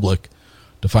the public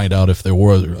to find out if there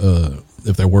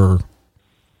were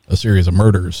a series of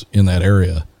murders in that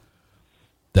area,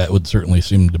 that would certainly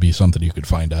seem to be something you could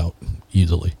find out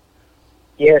easily.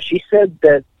 Yeah, she said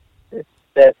that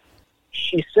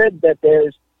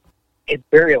there's a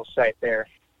burial site there.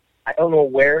 I don't know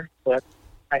where, but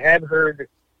I have heard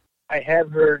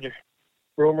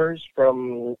rumors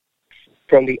from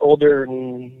the older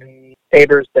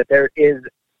neighbors that there is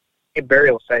a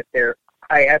burial site there.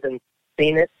 I haven't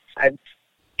seen it.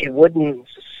 It wouldn't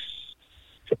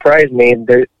surprise me.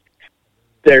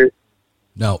 There.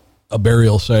 Now, a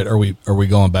burial site. Are we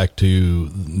going back to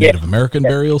Native American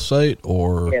burial site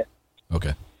or? Yeah.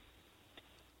 Okay.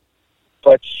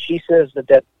 But she says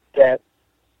that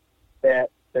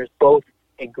there's both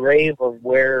a grave of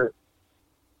where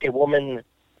a woman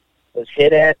was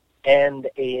hit at and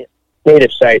a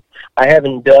native site. I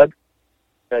haven't dug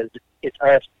because it's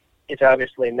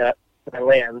obviously not my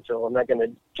land, so I'm not going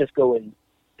to just go and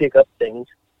dig up things.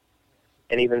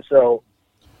 And even so,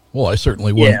 well, I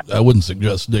certainly wouldn't. Yeah. I wouldn't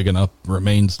suggest digging up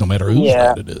remains, no matter whose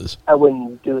land it is. I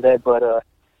wouldn't do that. But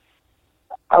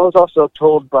I was also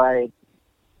told by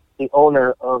the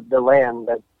owner of the land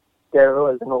that there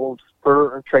was an old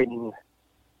fur trading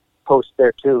post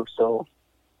there too. So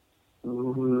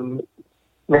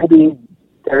maybe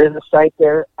there is a site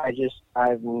there.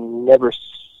 I've never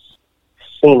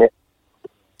seen it.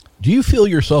 Do you feel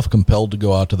yourself compelled to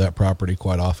go out to that property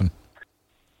quite often?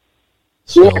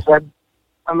 Yes,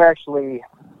 I'm actually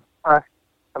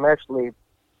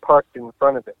parked in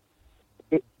front of it.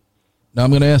 Now I'm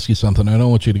going to ask you something. I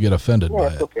don't want you to get offended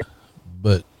by it, okay.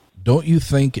 But don't you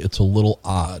think it's a little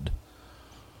odd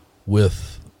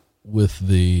with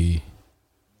the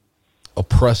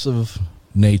oppressive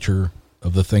nature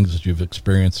of the things that you've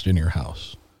experienced in your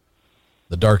house,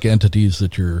 the dark entities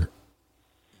that your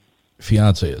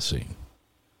fiance has seen,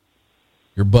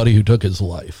 your buddy who took his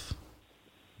life,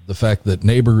 the fact that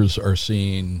neighbors are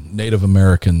seeing Native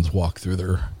Americans walk through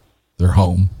their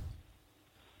home,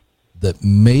 that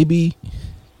maybe,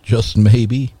 just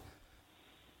maybe,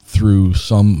 through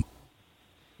some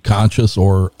conscious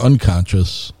or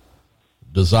unconscious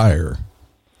desire,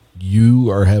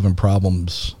 you are having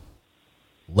problems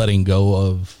letting go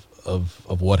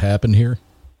of what happened here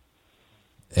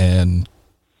and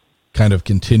kind of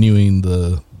continuing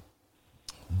the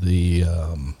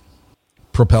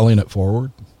propelling it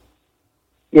forward?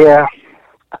 Yeah,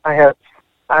 I have.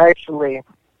 There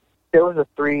was a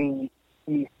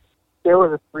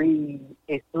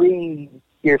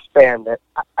 3-year span that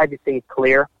I just stayed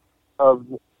clear of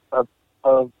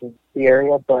the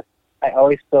area, but I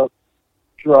always felt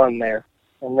drawn there.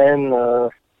 And then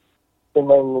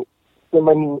when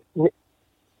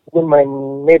my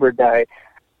neighbor died,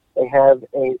 they have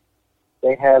a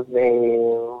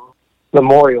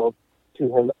memorial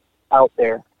to him out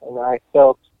there, and I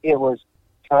felt it was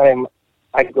time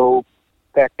I go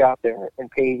back out there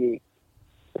and pay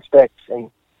respects.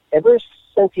 And ever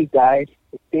since he died,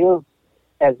 it feels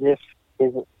as if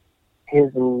his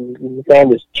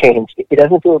land has changed. It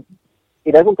doesn't feel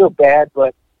bad,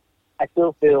 but I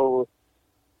still feel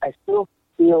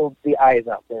the eyes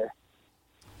out there.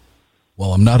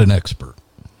 Well, I'm not an expert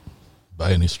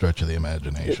by any stretch of the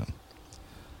imagination,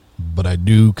 but I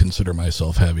do consider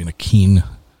myself having a keen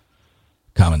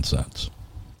common sense.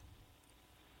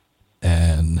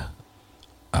 And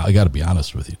I got to be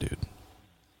honest with you, dude.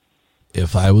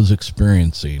 If I was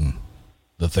experiencing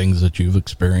the things that you've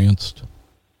experienced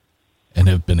and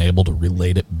have been able to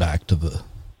relate it back to the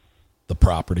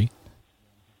property,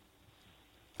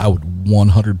 I would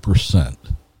 100%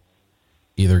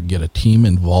 either get a team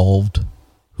involved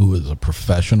who is a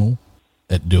professional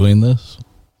at doing this,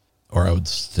 or I would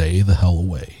stay the hell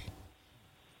away.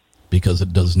 Because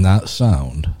it does not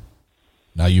sound,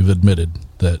 now you've admitted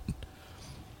that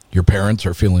Your parents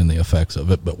are feeling the effects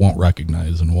of it, but won't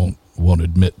recognize and won't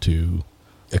admit to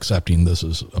accepting this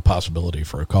as a possibility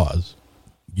for a cause.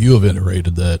 You have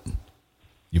iterated that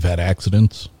you've had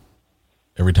accidents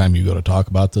every time you go to talk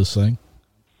about this thing.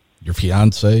 Your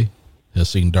fiance has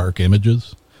seen dark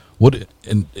images.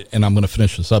 And I'm going to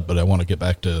finish this up, but I want to get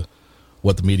back to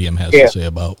what the medium has to say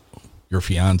about your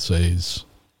fiance's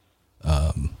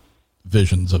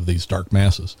visions of these dark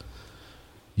masses.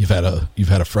 You've had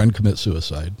a friend commit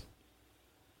suicide.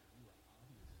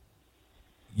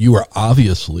 You are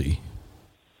obviously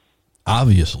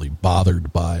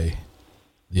bothered by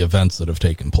the events that have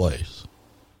taken place.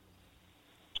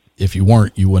 If you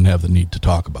weren't, you wouldn't have the need to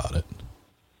talk about it.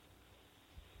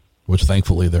 Which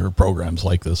thankfully there are programs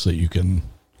like this that you can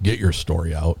get your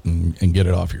story out and get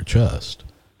it off your chest.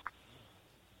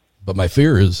 But my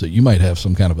fear is that you might have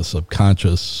some kind of a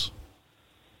subconscious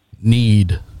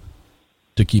need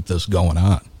to keep this going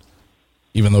on,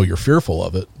 even though you're fearful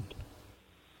of it,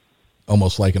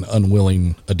 almost like an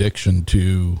unwilling addiction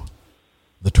to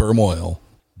the turmoil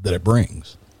that it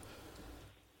brings.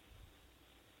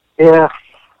 Yeah.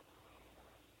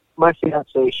 My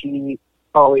fiance, she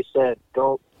always said,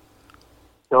 don't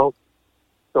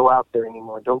go out there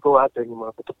anymore. Don't go out there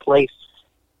anymore. But the place,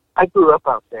 I grew up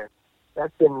out there.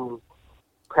 That's been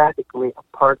practically a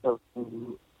part of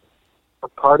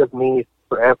me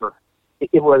forever.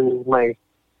 It was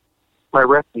my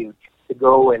refuge to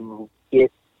go and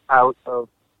get out of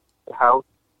the house.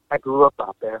 I grew up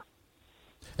out there.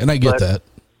 And I get that.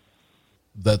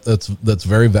 That's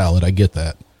very valid. I get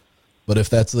that. But if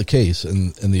that's the case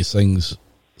and these things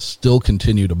still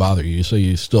continue to bother you, so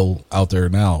you still out there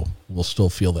now will still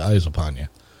feel the eyes upon you.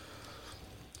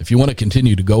 If you want to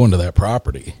continue to go into that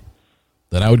property,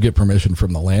 then I would get permission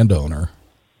from the landowner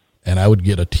and I would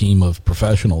get a team of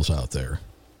professionals out there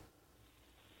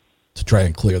to try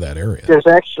and clear that area. There's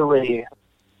actually...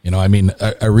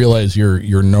 I realize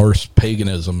your Norse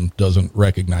paganism doesn't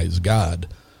recognize God,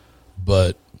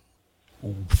 but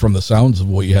from the sounds of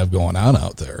what you have going on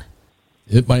out there,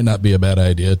 it might not be a bad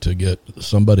idea to get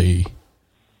somebody,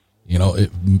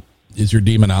 is your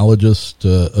demonologist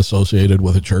associated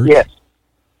with a church? Yes.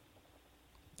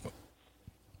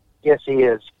 Yes, he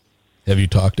is. Have you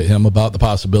talked to him about the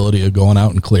possibility of going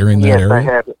out and clearing that area? Yes, I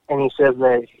have. And he says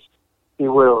that he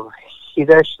will.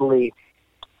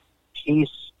 He's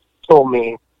told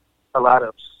me a lot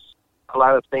of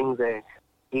things that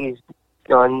he's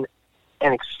done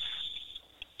and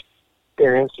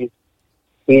experienced.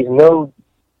 He's no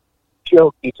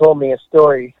joke. He told me a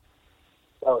story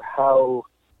about how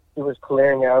he was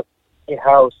clearing out a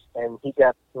house and he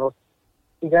got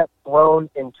thrown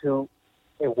into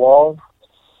a wall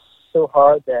so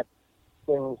hard that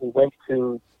when he went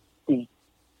to the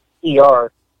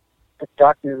ER, the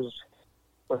doctors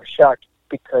were shocked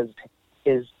because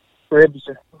his ribs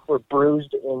were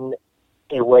bruised in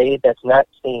a way that's not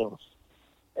seen.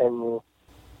 And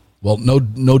well,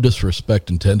 no disrespect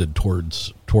intended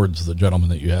towards the gentleman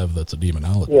that you have that's a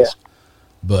demonologist. Yeah.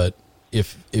 But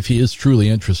if he is truly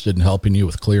interested in helping you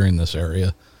with clearing this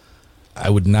area, I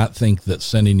would not think that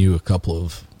sending you a couple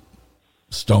of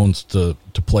stones to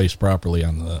place properly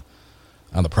on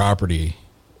the property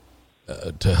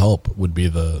to help would be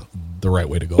the right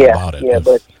way to go about it. Yeah,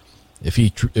 but if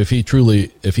he's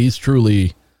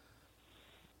truly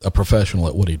a professional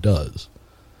at what he does,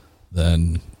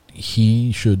 then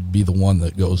he should be the one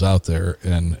that goes out there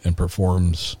and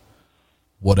performs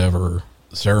whatever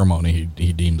ceremony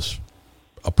he deems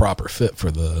a proper fit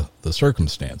for the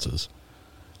circumstances.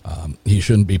 He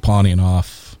shouldn't be pawning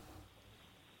off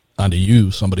onto you,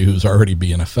 somebody who's already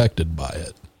being affected by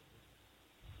it,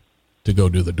 to go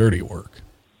do the dirty work.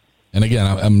 And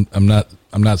again, I'm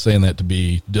not saying that to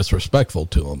be disrespectful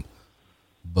to him,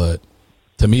 but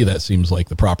to me that seems like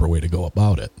the proper way to go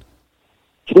about it.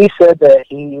 He said that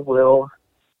he will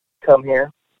come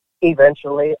here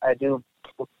eventually. I do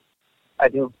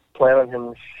plan on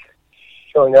him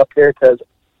showing up here because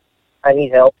I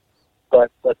need help.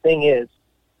 But the thing is,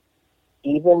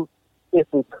 even if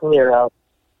we clear out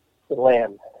the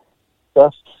land,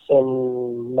 dust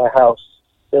in my house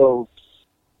still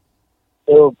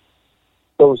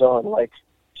goes on. Like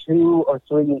two or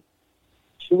three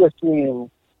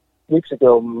weeks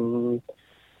ago,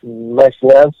 my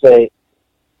fiance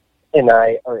and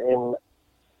I are in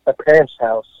a parent's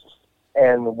house,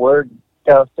 and we're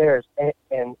downstairs,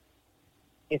 and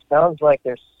it sounds like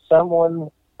there's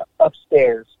someone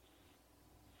upstairs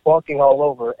walking all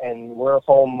over, and we're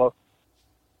home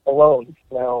alone.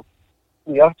 Now,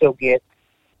 we also get,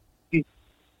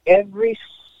 every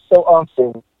so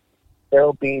often,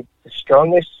 there'll be the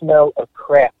strongest smell of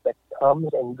crap that comes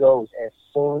and goes as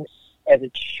soon as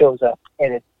it shows up,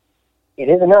 and it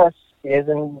isn't us. It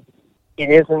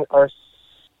isn't our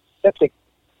septic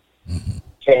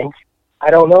tank. I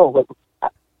don't know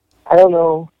I don't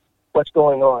know what's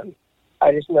going on.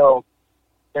 I just know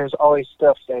there's always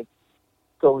stuff that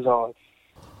goes on.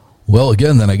 Well,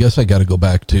 again, then I guess I got to go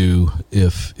back to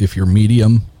if you're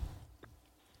medium.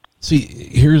 See,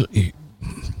 here's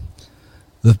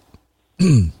the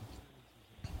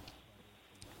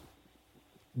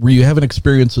were you having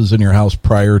experiences in your house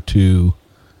prior to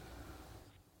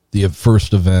the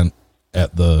first event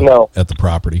at the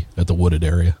property, at the wooded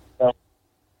area?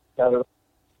 No.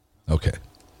 Okay.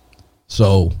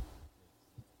 So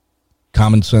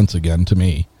common sense again to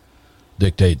me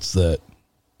dictates that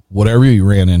whatever you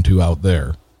ran into out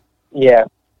there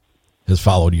has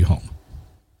followed you home.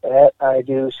 That I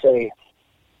do say.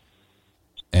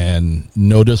 And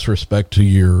no disrespect to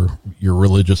your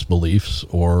religious beliefs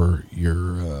or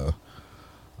your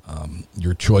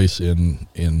choice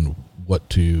in what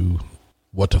to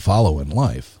follow in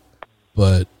life,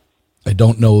 but I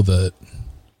don't know that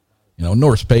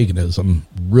Norse paganism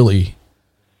really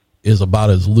is about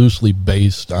as loosely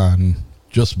based on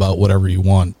just about whatever you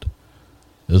want,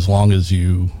 as long as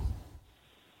you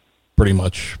pretty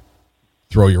much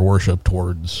throw your worship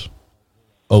towards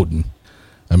Odin.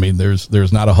 I mean,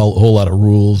 there's not a whole lot of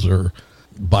rules or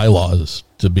bylaws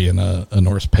to being a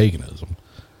Norse paganism.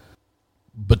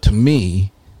 But to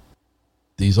me,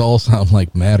 these all sound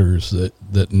like matters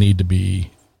that need to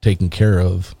be taken care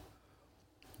of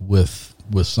with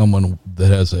someone that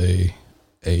has a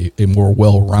more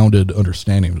well-rounded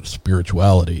understanding of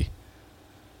spirituality.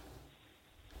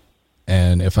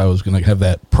 And if I was going to have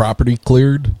that property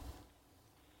cleared,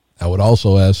 I would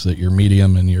also ask that your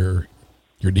medium and your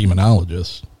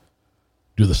demonologist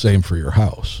do the same for your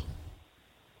house.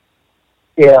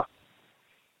 Yeah.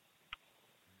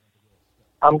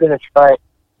 I'm going to try.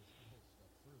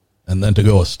 And then to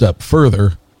go a step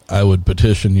further, I would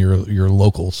petition your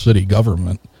local city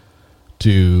government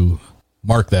to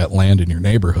mark that land in your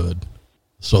neighborhood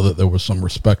so that there was some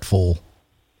respectful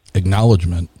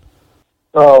acknowledgement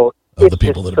of the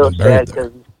people that have been buried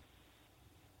there.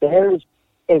 There's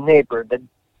a neighbor that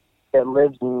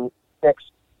lives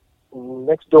next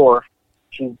door.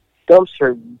 She dumps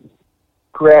her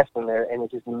grass in there, and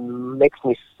it just makes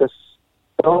me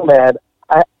so mad.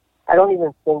 I don't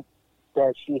even think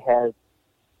that she has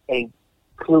a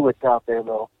clue it's out there,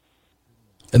 though.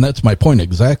 And that's my point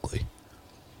exactly.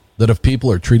 That if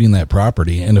people are treating that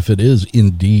property, and if it is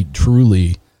indeed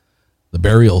truly the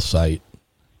burial site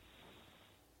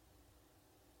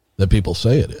that people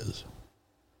say it is.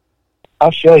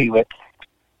 I'll show you it.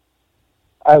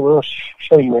 I will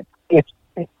show you it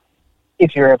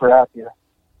if you're ever out here.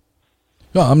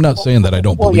 No, I'm not saying that I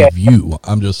don't believe you.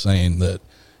 I'm just saying that,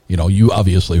 you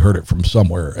obviously heard it from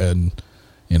somewhere, and,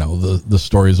 the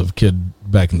stories of a kid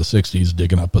back in the 60s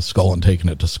digging up a skull and taking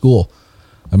it to school.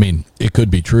 I mean, it could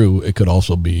be true. It could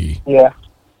also be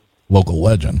local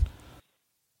legend.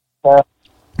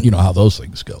 You know how those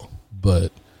things go.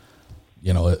 But,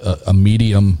 a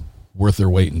medium worth their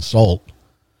weight in salt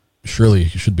surely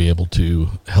should be able to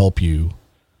help you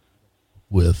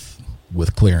with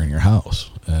clearing your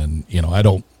house. And,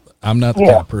 I'm not the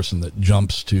kind of person that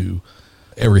jumps to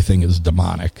everything is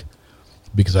demonic,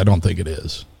 because I don't think it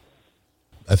is.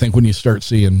 I think when you start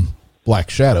seeing black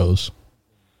shadows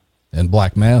and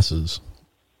black masses,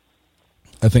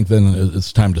 I think then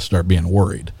it's time to start being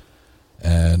worried.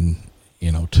 And,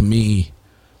 to me,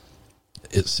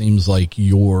 it seems like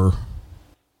you're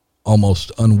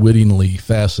almost unwittingly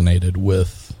fascinated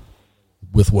with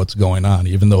what's going on,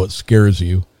 even though it scares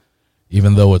you,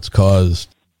 even though it's caused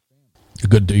a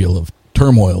good deal of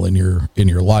turmoil in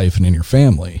your life and in your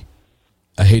family.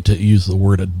 I hate to use the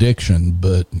word addiction,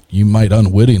 but you might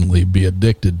unwittingly be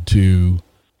addicted to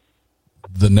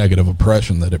the negative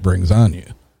oppression that it brings on you.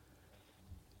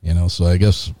 So I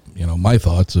guess, my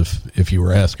thoughts, if you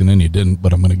were asking and you didn't,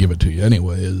 but I'm going to give it to you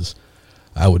anyway, is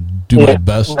I would do my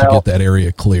best to get that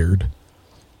area cleared.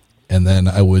 And then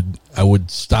I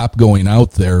would stop going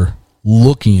out there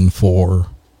looking for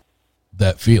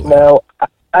that feeling. Now,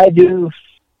 I do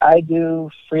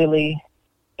freely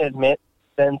admit,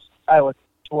 since I was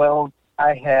 12,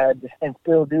 I had and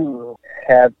still do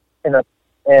have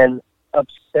an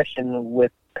obsession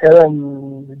with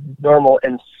paranormal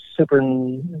and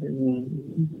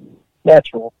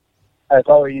supernatural. I've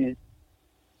always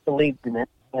believed in it,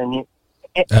 and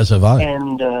as have I.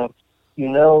 And the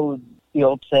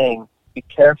old saying: "Be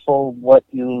careful what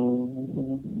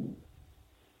you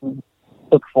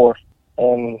look for,"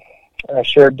 and I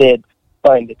sure did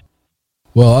find it.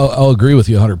 Well, I'll agree with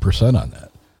you 100% on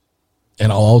that.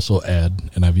 And I'll also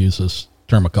add, and I've used this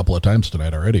term a couple of times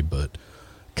tonight already, but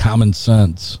common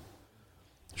sense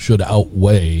should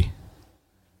outweigh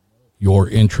your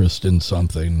interest in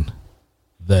something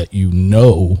that you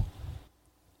know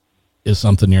is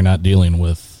something you're not dealing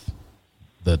with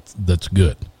that's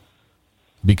good.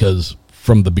 Because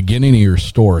from the beginning of your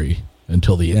story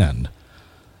until the end,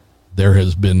 there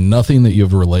has been nothing that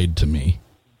you've relayed to me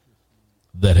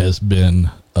that has been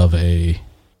of a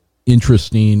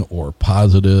interesting or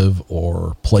positive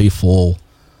or playful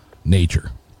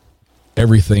nature.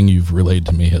 Everything you've relayed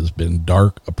to me has been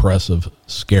dark, oppressive,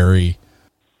 scary.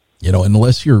 You know,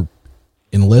 unless you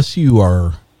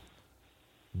are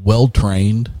well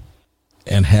trained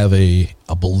and have a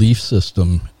belief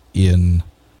system in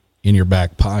your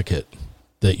back pocket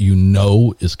that you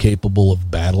know is capable of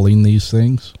battling these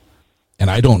things. And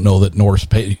I don't know that Norse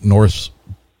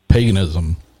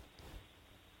paganism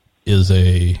is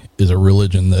a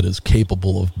religion that is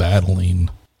capable of battling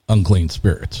unclean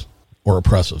spirits or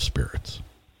oppressive spirits.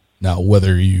 Now,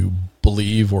 whether you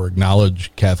believe or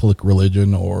acknowledge Catholic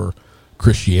religion or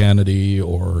Christianity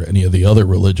or any of the other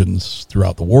religions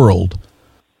throughout the world,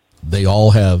 they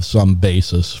all have some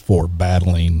basis for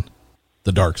battling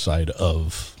the dark side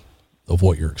of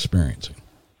what you're experiencing.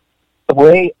 The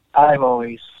way I've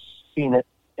always seen it,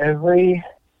 every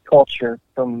culture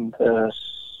from the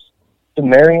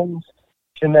Sumerians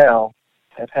to now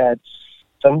have had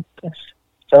some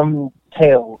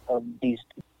tale of these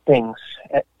things,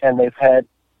 and they've had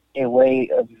a way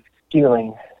of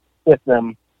dealing with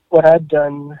them. What I've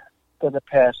done for the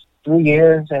past 3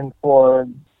 years, and for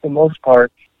the most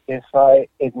part, if I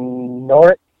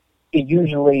ignore it, it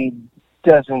usually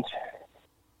doesn't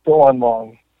go on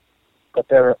long. But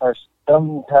there are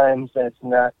some times that's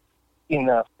not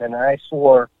enough, and I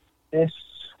swore this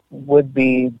would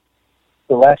be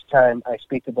the last time I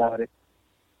speak about it.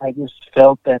 I just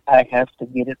felt that I have to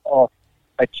get it off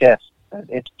my chest.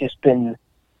 It's just been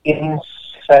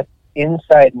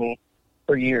inside me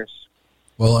for years.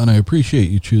 Well, and I appreciate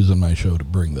you choosing my show to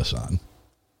bring this on.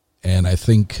 And I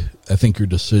think your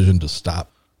decision to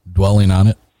stop dwelling on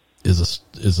it is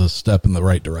a step in the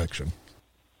right direction.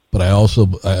 But I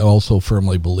also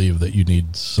firmly believe that you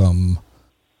need some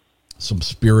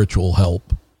spiritual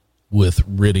help with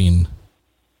ridding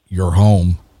your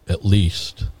home, at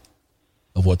least,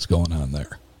 of what's going on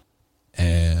there.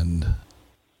 And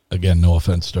again, no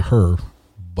offense to her,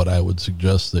 but I would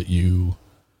suggest that you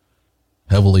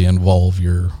heavily involve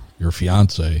your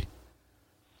fiance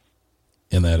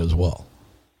in that as well.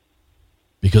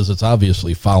 Because it's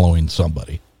obviously following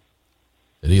somebody.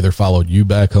 It either followed you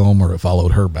back home or it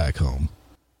followed her back home.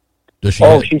 Does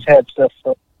she she's had stuff.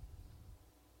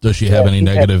 Does she have any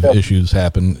negative issues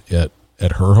happen at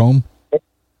her home?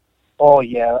 Oh,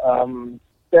 yeah.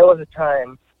 There was a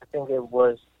time, I think it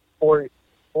was four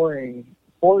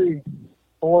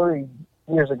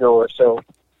years ago or so,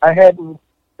 I hadn't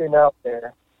been out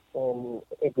there in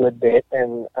a good bit,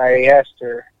 and I asked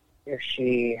her if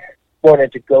she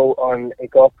wanted to go on a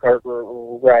golf cart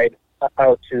ride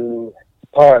out to the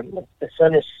pond. The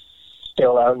sun is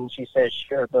still out, and she says,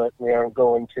 sure, but we aren't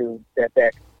going to that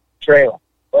back trail.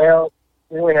 Well,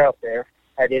 we went out there.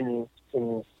 I didn't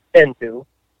intend to,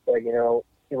 but, you know,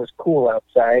 it was cool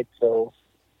outside, so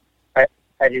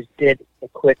I just did a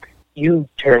quick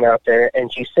U-turn out there,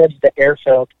 and she said the air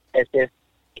felt as if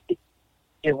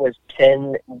it was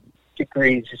 10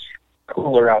 degrees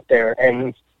cooler out there.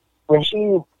 And when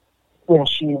she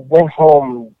went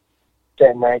home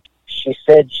that night, she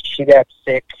said she got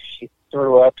sick. She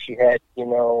threw up. She had, you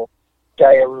know,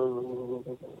 diarrhea,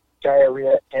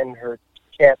 and her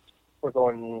cats were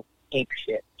going ape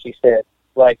shit. She said,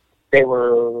 like they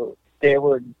were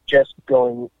just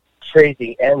going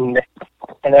crazy. And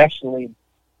actually,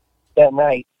 that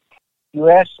night, you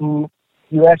asked me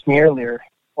earlier,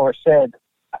 or said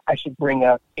I should bring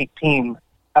out a team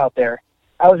out there.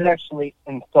 I was actually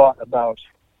in thought about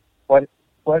what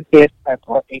if I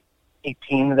brought a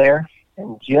team there,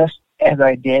 and just as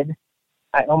I did,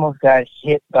 I almost got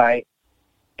hit by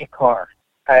a car.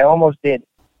 I almost did.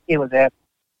 It was at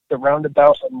the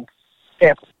roundabout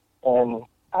step, and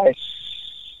I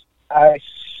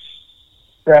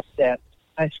scrapped that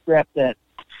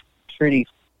pretty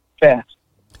fast.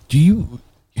 I'm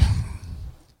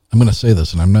going to say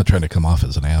this, and I'm not trying to come off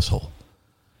as an asshole,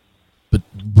 but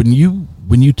when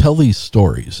you tell these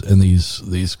stories and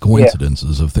these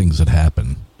coincidences of things that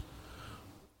happen,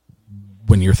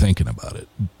 when you're thinking about it,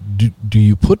 do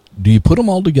you put them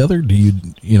all together? Do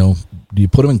you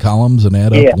put them in columns and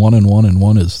add up 1 and 1 and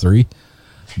 1 is 3?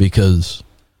 Because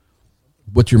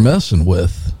what you're messing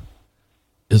with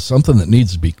is something that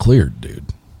needs to be cleared,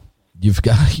 dude. You've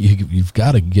got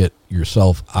to get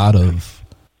yourself out of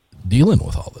dealing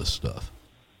with all this stuff.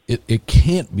 It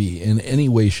can't be in any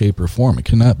way, shape, or form. It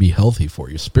cannot be healthy for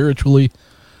you. Spiritually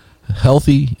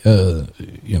healthy,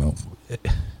 it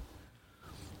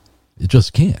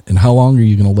just can't. And how long are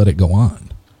you going to let it go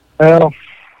on? Well,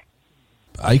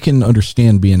 I can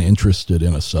understand being interested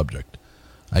in a subject.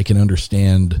 I can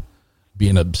understand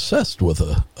being obsessed with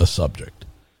a subject.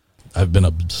 I've been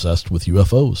obsessed with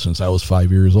UFOs since I was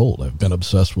 5 years old. I've been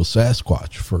obsessed with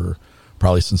Sasquatch for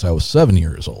probably since I was 7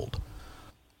 years old.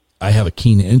 I have a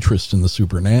keen interest in the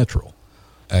supernatural.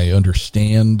 I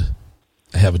understand.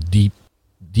 I have a deep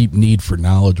need for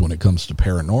knowledge when it comes to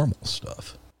paranormal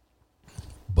stuff.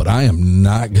 But I am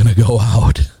not going to go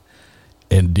out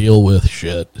and deal with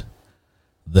shit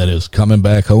that is coming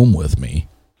back home with me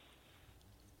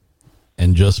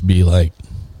and just be like,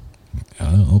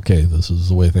 oh, okay, this is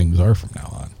the way things are from now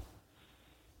on.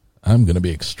 I'm going to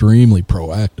be extremely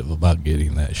proactive about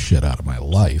getting that shit out of my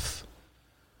life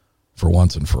for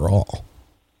once and for all.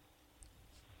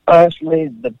 Honestly,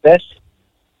 the best.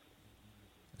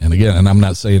 And again, and I'm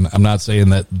not saying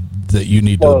that you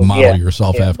need to model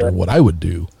yourself after what I would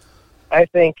do. I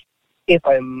think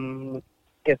I've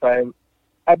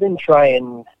been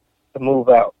trying to move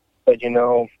out, but you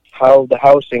know how the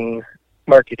housing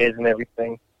market is and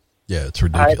everything. Yeah, it's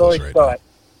ridiculous. I've always right thought now.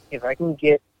 if I can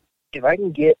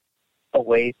get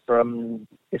away from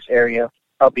this area,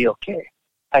 I'll be okay.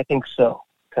 I think so,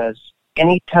 because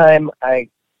anytime I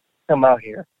come out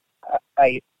here,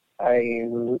 I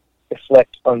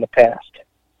reflect on the past,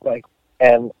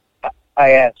 and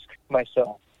I ask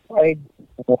myself, why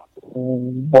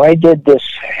did this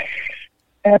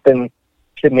happen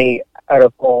to me out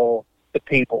of all the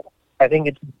people? I think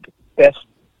it's best.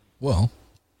 Well,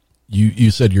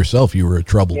 you said yourself you were a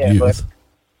troubled youth. But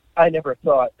I never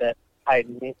thought that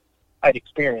I'd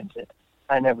experience it.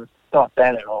 I never thought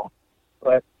that at all.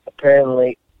 But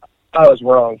apparently, I was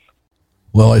wrong.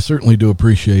 Well, I certainly do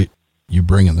appreciate you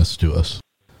bringing this to us.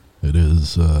 It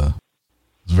is it's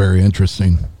very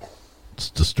interesting. It's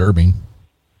disturbing.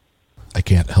 I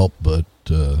can't help but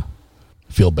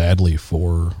feel badly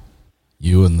for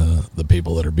you and the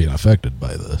people that are being affected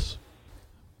by this.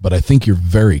 But I think you're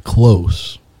very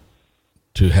close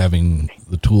to having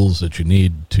the tools that you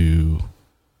need to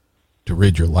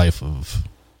rid your life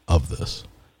of this.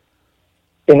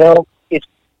 You know, it's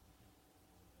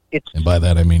and by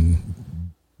that I mean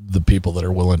the people that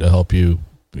are willing to help you,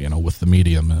 with the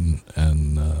medium and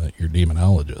your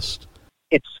demonologist.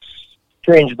 It's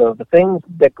strange though. The things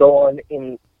that go on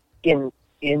in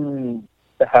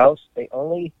the house, they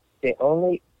only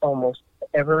almost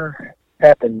ever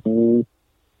happen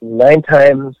 9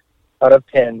 times out of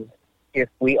 10 if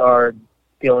we are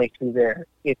the only two there.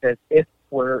 It's as if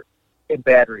we're a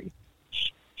battery.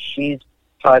 She's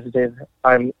positive,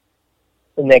 I'm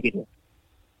negative.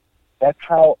 That's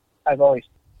how I've always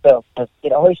felt. But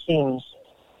it always seems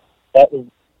that is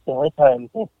the only time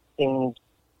that things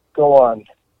go on.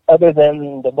 Other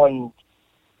than the one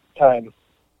time,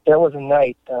 there was a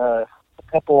night a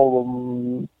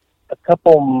couple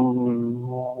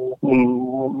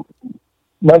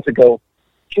months ago.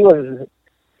 She was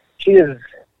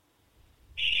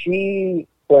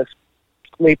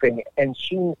sleeping, and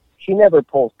she never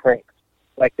pulls pranks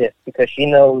like this because she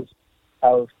knows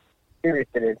how serious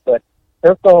it is. But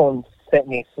her phone sent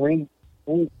me three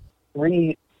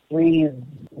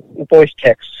voice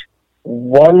texts.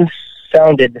 One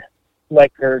sounded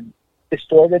like her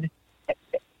distorted,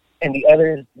 and the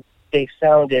others, they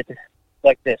sounded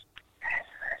like this.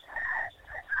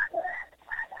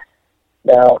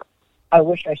 Now, I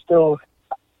wish I still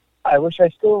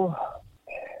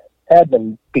had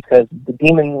them, because the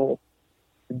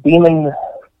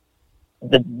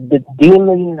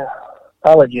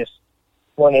demonologist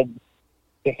wanted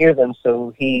to hear them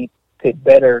so he could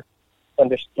better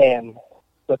understand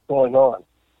what's going on.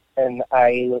 And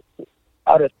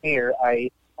out of fear,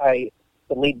 I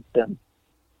deleted them.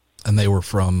 And they were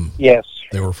from Yes.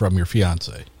 They were from your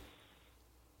fiance.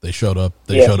 They showed up.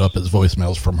 Yes. Showed up as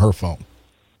voicemails from her phone.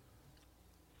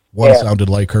 One sounded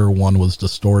like her. One was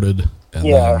distorted. And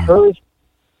then, hers.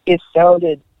 It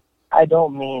sounded. I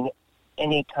don't mean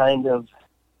any kind of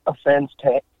offense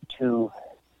to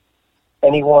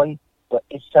anyone, but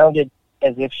it sounded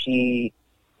as if she.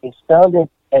 It sounded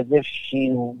as if she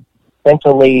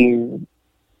mentally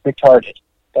retarded.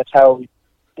 That's how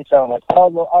it sounded. Like,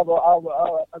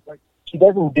 I'll. Like, she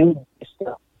doesn't do this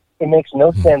stuff. It makes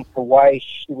no sense for why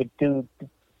she would do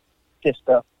this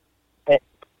stuff.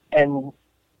 And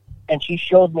she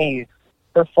showed me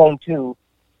her phone too.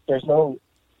 There's no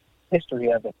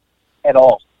history of it at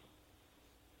all.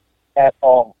 At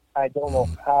all. I don't know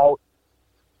how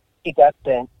he got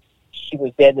sent. She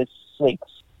was dead asleep.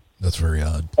 That's very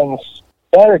odd. And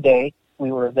Saturday,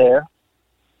 we were there,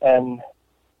 and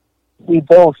we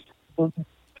both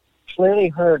clearly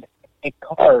heard a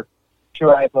car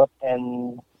drive up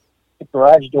and the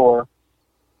garage door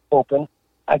open.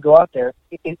 I go out there.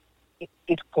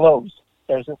 It's closed.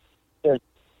 There's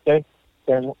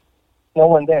no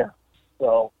one there.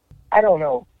 So I don't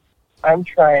know. I'm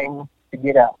trying to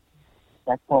get out.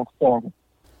 That's won't stand it.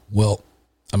 Well,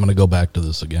 I'm going to go back to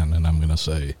this again, and I'm going to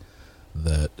say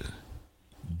that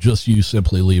just you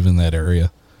simply leaving that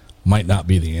area might not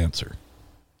be the answer.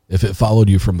 If it followed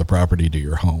you from the property to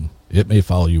your home, it may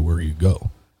follow you where you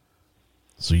go.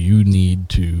 So you need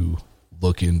to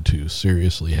look into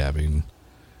seriously having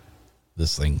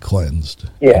this thing cleansed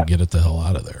and get it the hell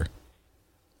out of there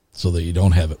so that you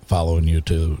don't have it following you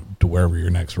to wherever your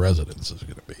next residence is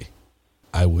going to be.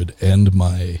 I would end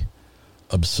my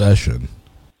obsession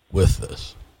with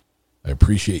this. I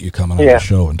appreciate you coming on the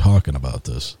show and talking about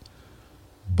this,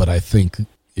 but I think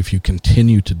if you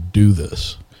continue to do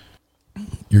this,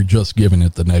 you're just giving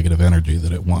it the negative energy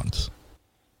that it wants.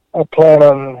 I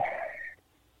plan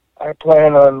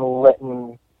on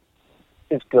letting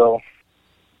this go.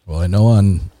 Well, I know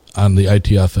on the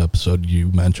ITF episode you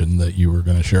mentioned that you were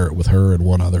going to share it with her and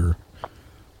one other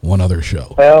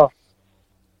show. Well,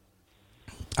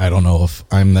 I don't know if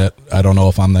I'm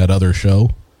that other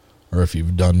show or if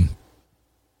you've done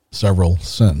several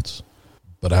since,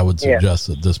 but I would suggest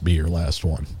that this be your last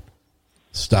one.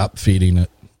 Stop feeding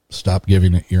it, stop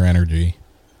giving it your energy,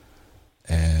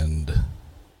 and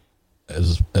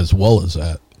as well as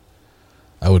that,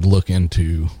 I would look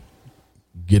into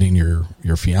getting your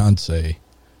fiance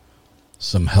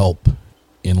some help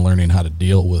in learning how to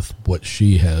deal with what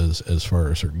she has as far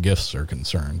as her gifts are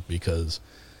concerned, because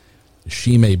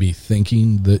she may be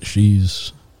thinking that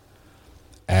she's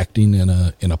acting in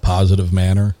a positive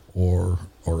manner or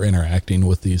interacting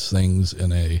with these things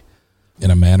in a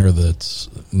manner that's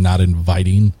not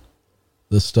inviting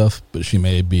this stuff, but she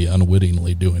may be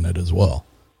unwittingly doing it as well.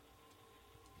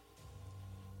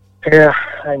 Yeah,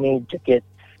 I need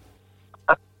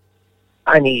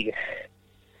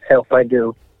help. I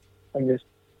do.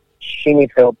 She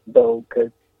needs help though,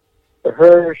 because for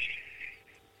her,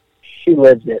 she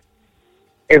lives it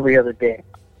every other day.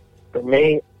 For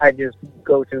me, I just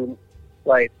go through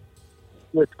life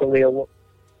blissfully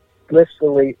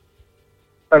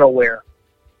unaware,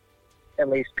 at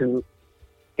least to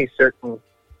a certain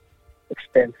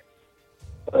extent.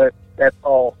 But that's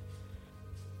all.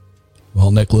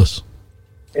 Well, Nicholas.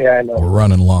 Yeah, I know. We're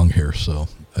running long here, so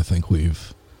I think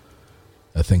we've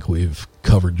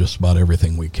covered just about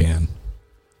everything we can.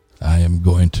 I am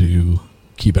going to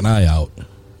keep an eye out,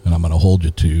 and I'm going to hold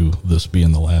you to this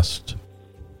being the last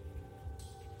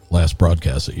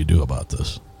broadcast that you do about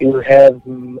this. You have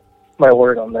my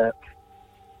word on that.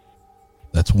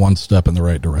 That's one step in the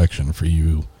right direction for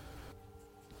you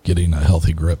getting a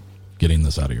healthy grip, getting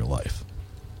this out of your life.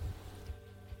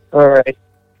 All right.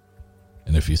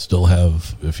 And if you still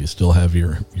have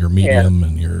your medium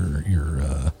and your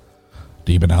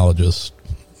demonologist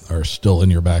are still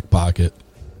in your back pocket,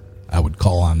 I would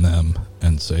call on them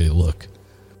and say, look,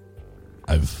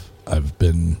 I've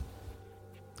been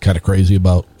kind of crazy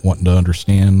about wanting to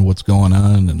understand what's going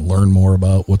on and learn more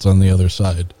about what's on the other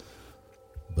side.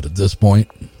 But at this point,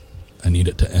 I need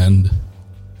it to end,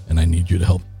 and I need you to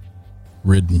help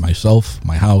rid myself,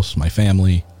 my house, my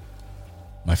family,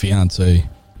 my fiance.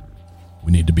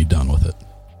 We need to be done with it.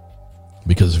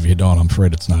 Because if you don't, I'm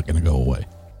afraid it's not going to go away.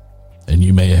 And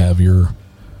you may have your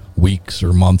weeks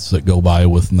or months that go by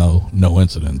with no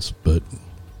incidents, but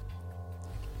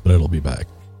it'll be back.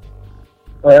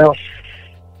 Well,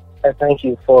 I thank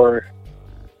you for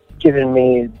giving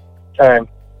me time.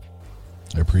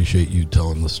 I appreciate you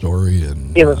telling the story,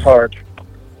 and it was hard.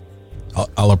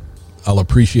 I'll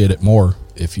appreciate it more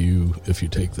if you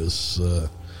take this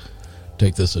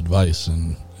advice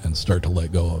and start to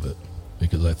let go of it,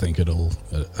 because I think it'll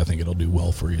do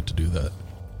well for you to do that.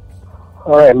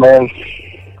 All right, man.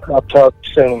 I'll talk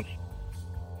soon.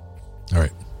 All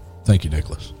right. Thank you,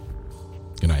 Nicholas.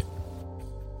 Good night.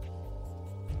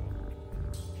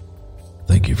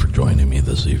 Thank you for joining me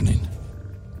this evening.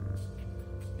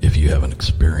 If you have an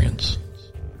experience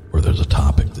or there's a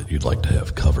topic that you'd like to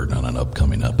have covered on an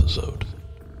upcoming episode,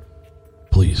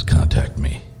 please contact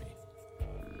me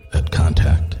at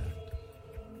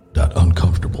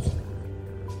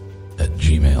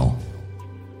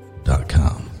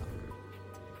contact.uncomfortable@gmail.com.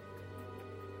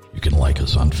 You can like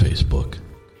us on Facebook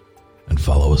and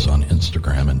follow us on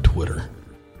Instagram and Twitter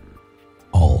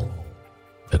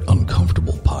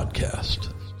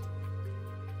podcast.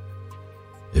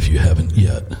 If you haven't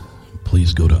yet,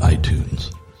 please go to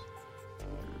iTunes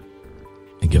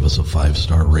and give us a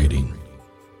 5-star rating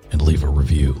and leave a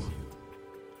review.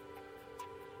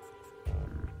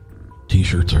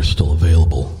 T-shirts are still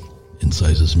available in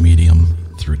sizes medium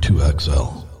through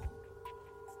 2XL.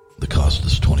 The cost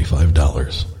is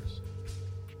 $25,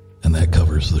 and that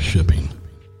covers the shipping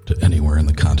to anywhere in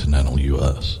the continental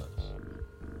U.S.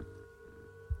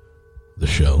 The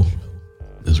show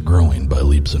is growing by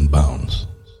leaps and bounds,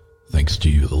 thanks to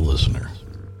you, the listener.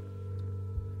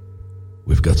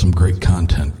 We've got some great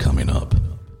content coming up,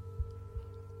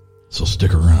 so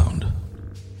stick around.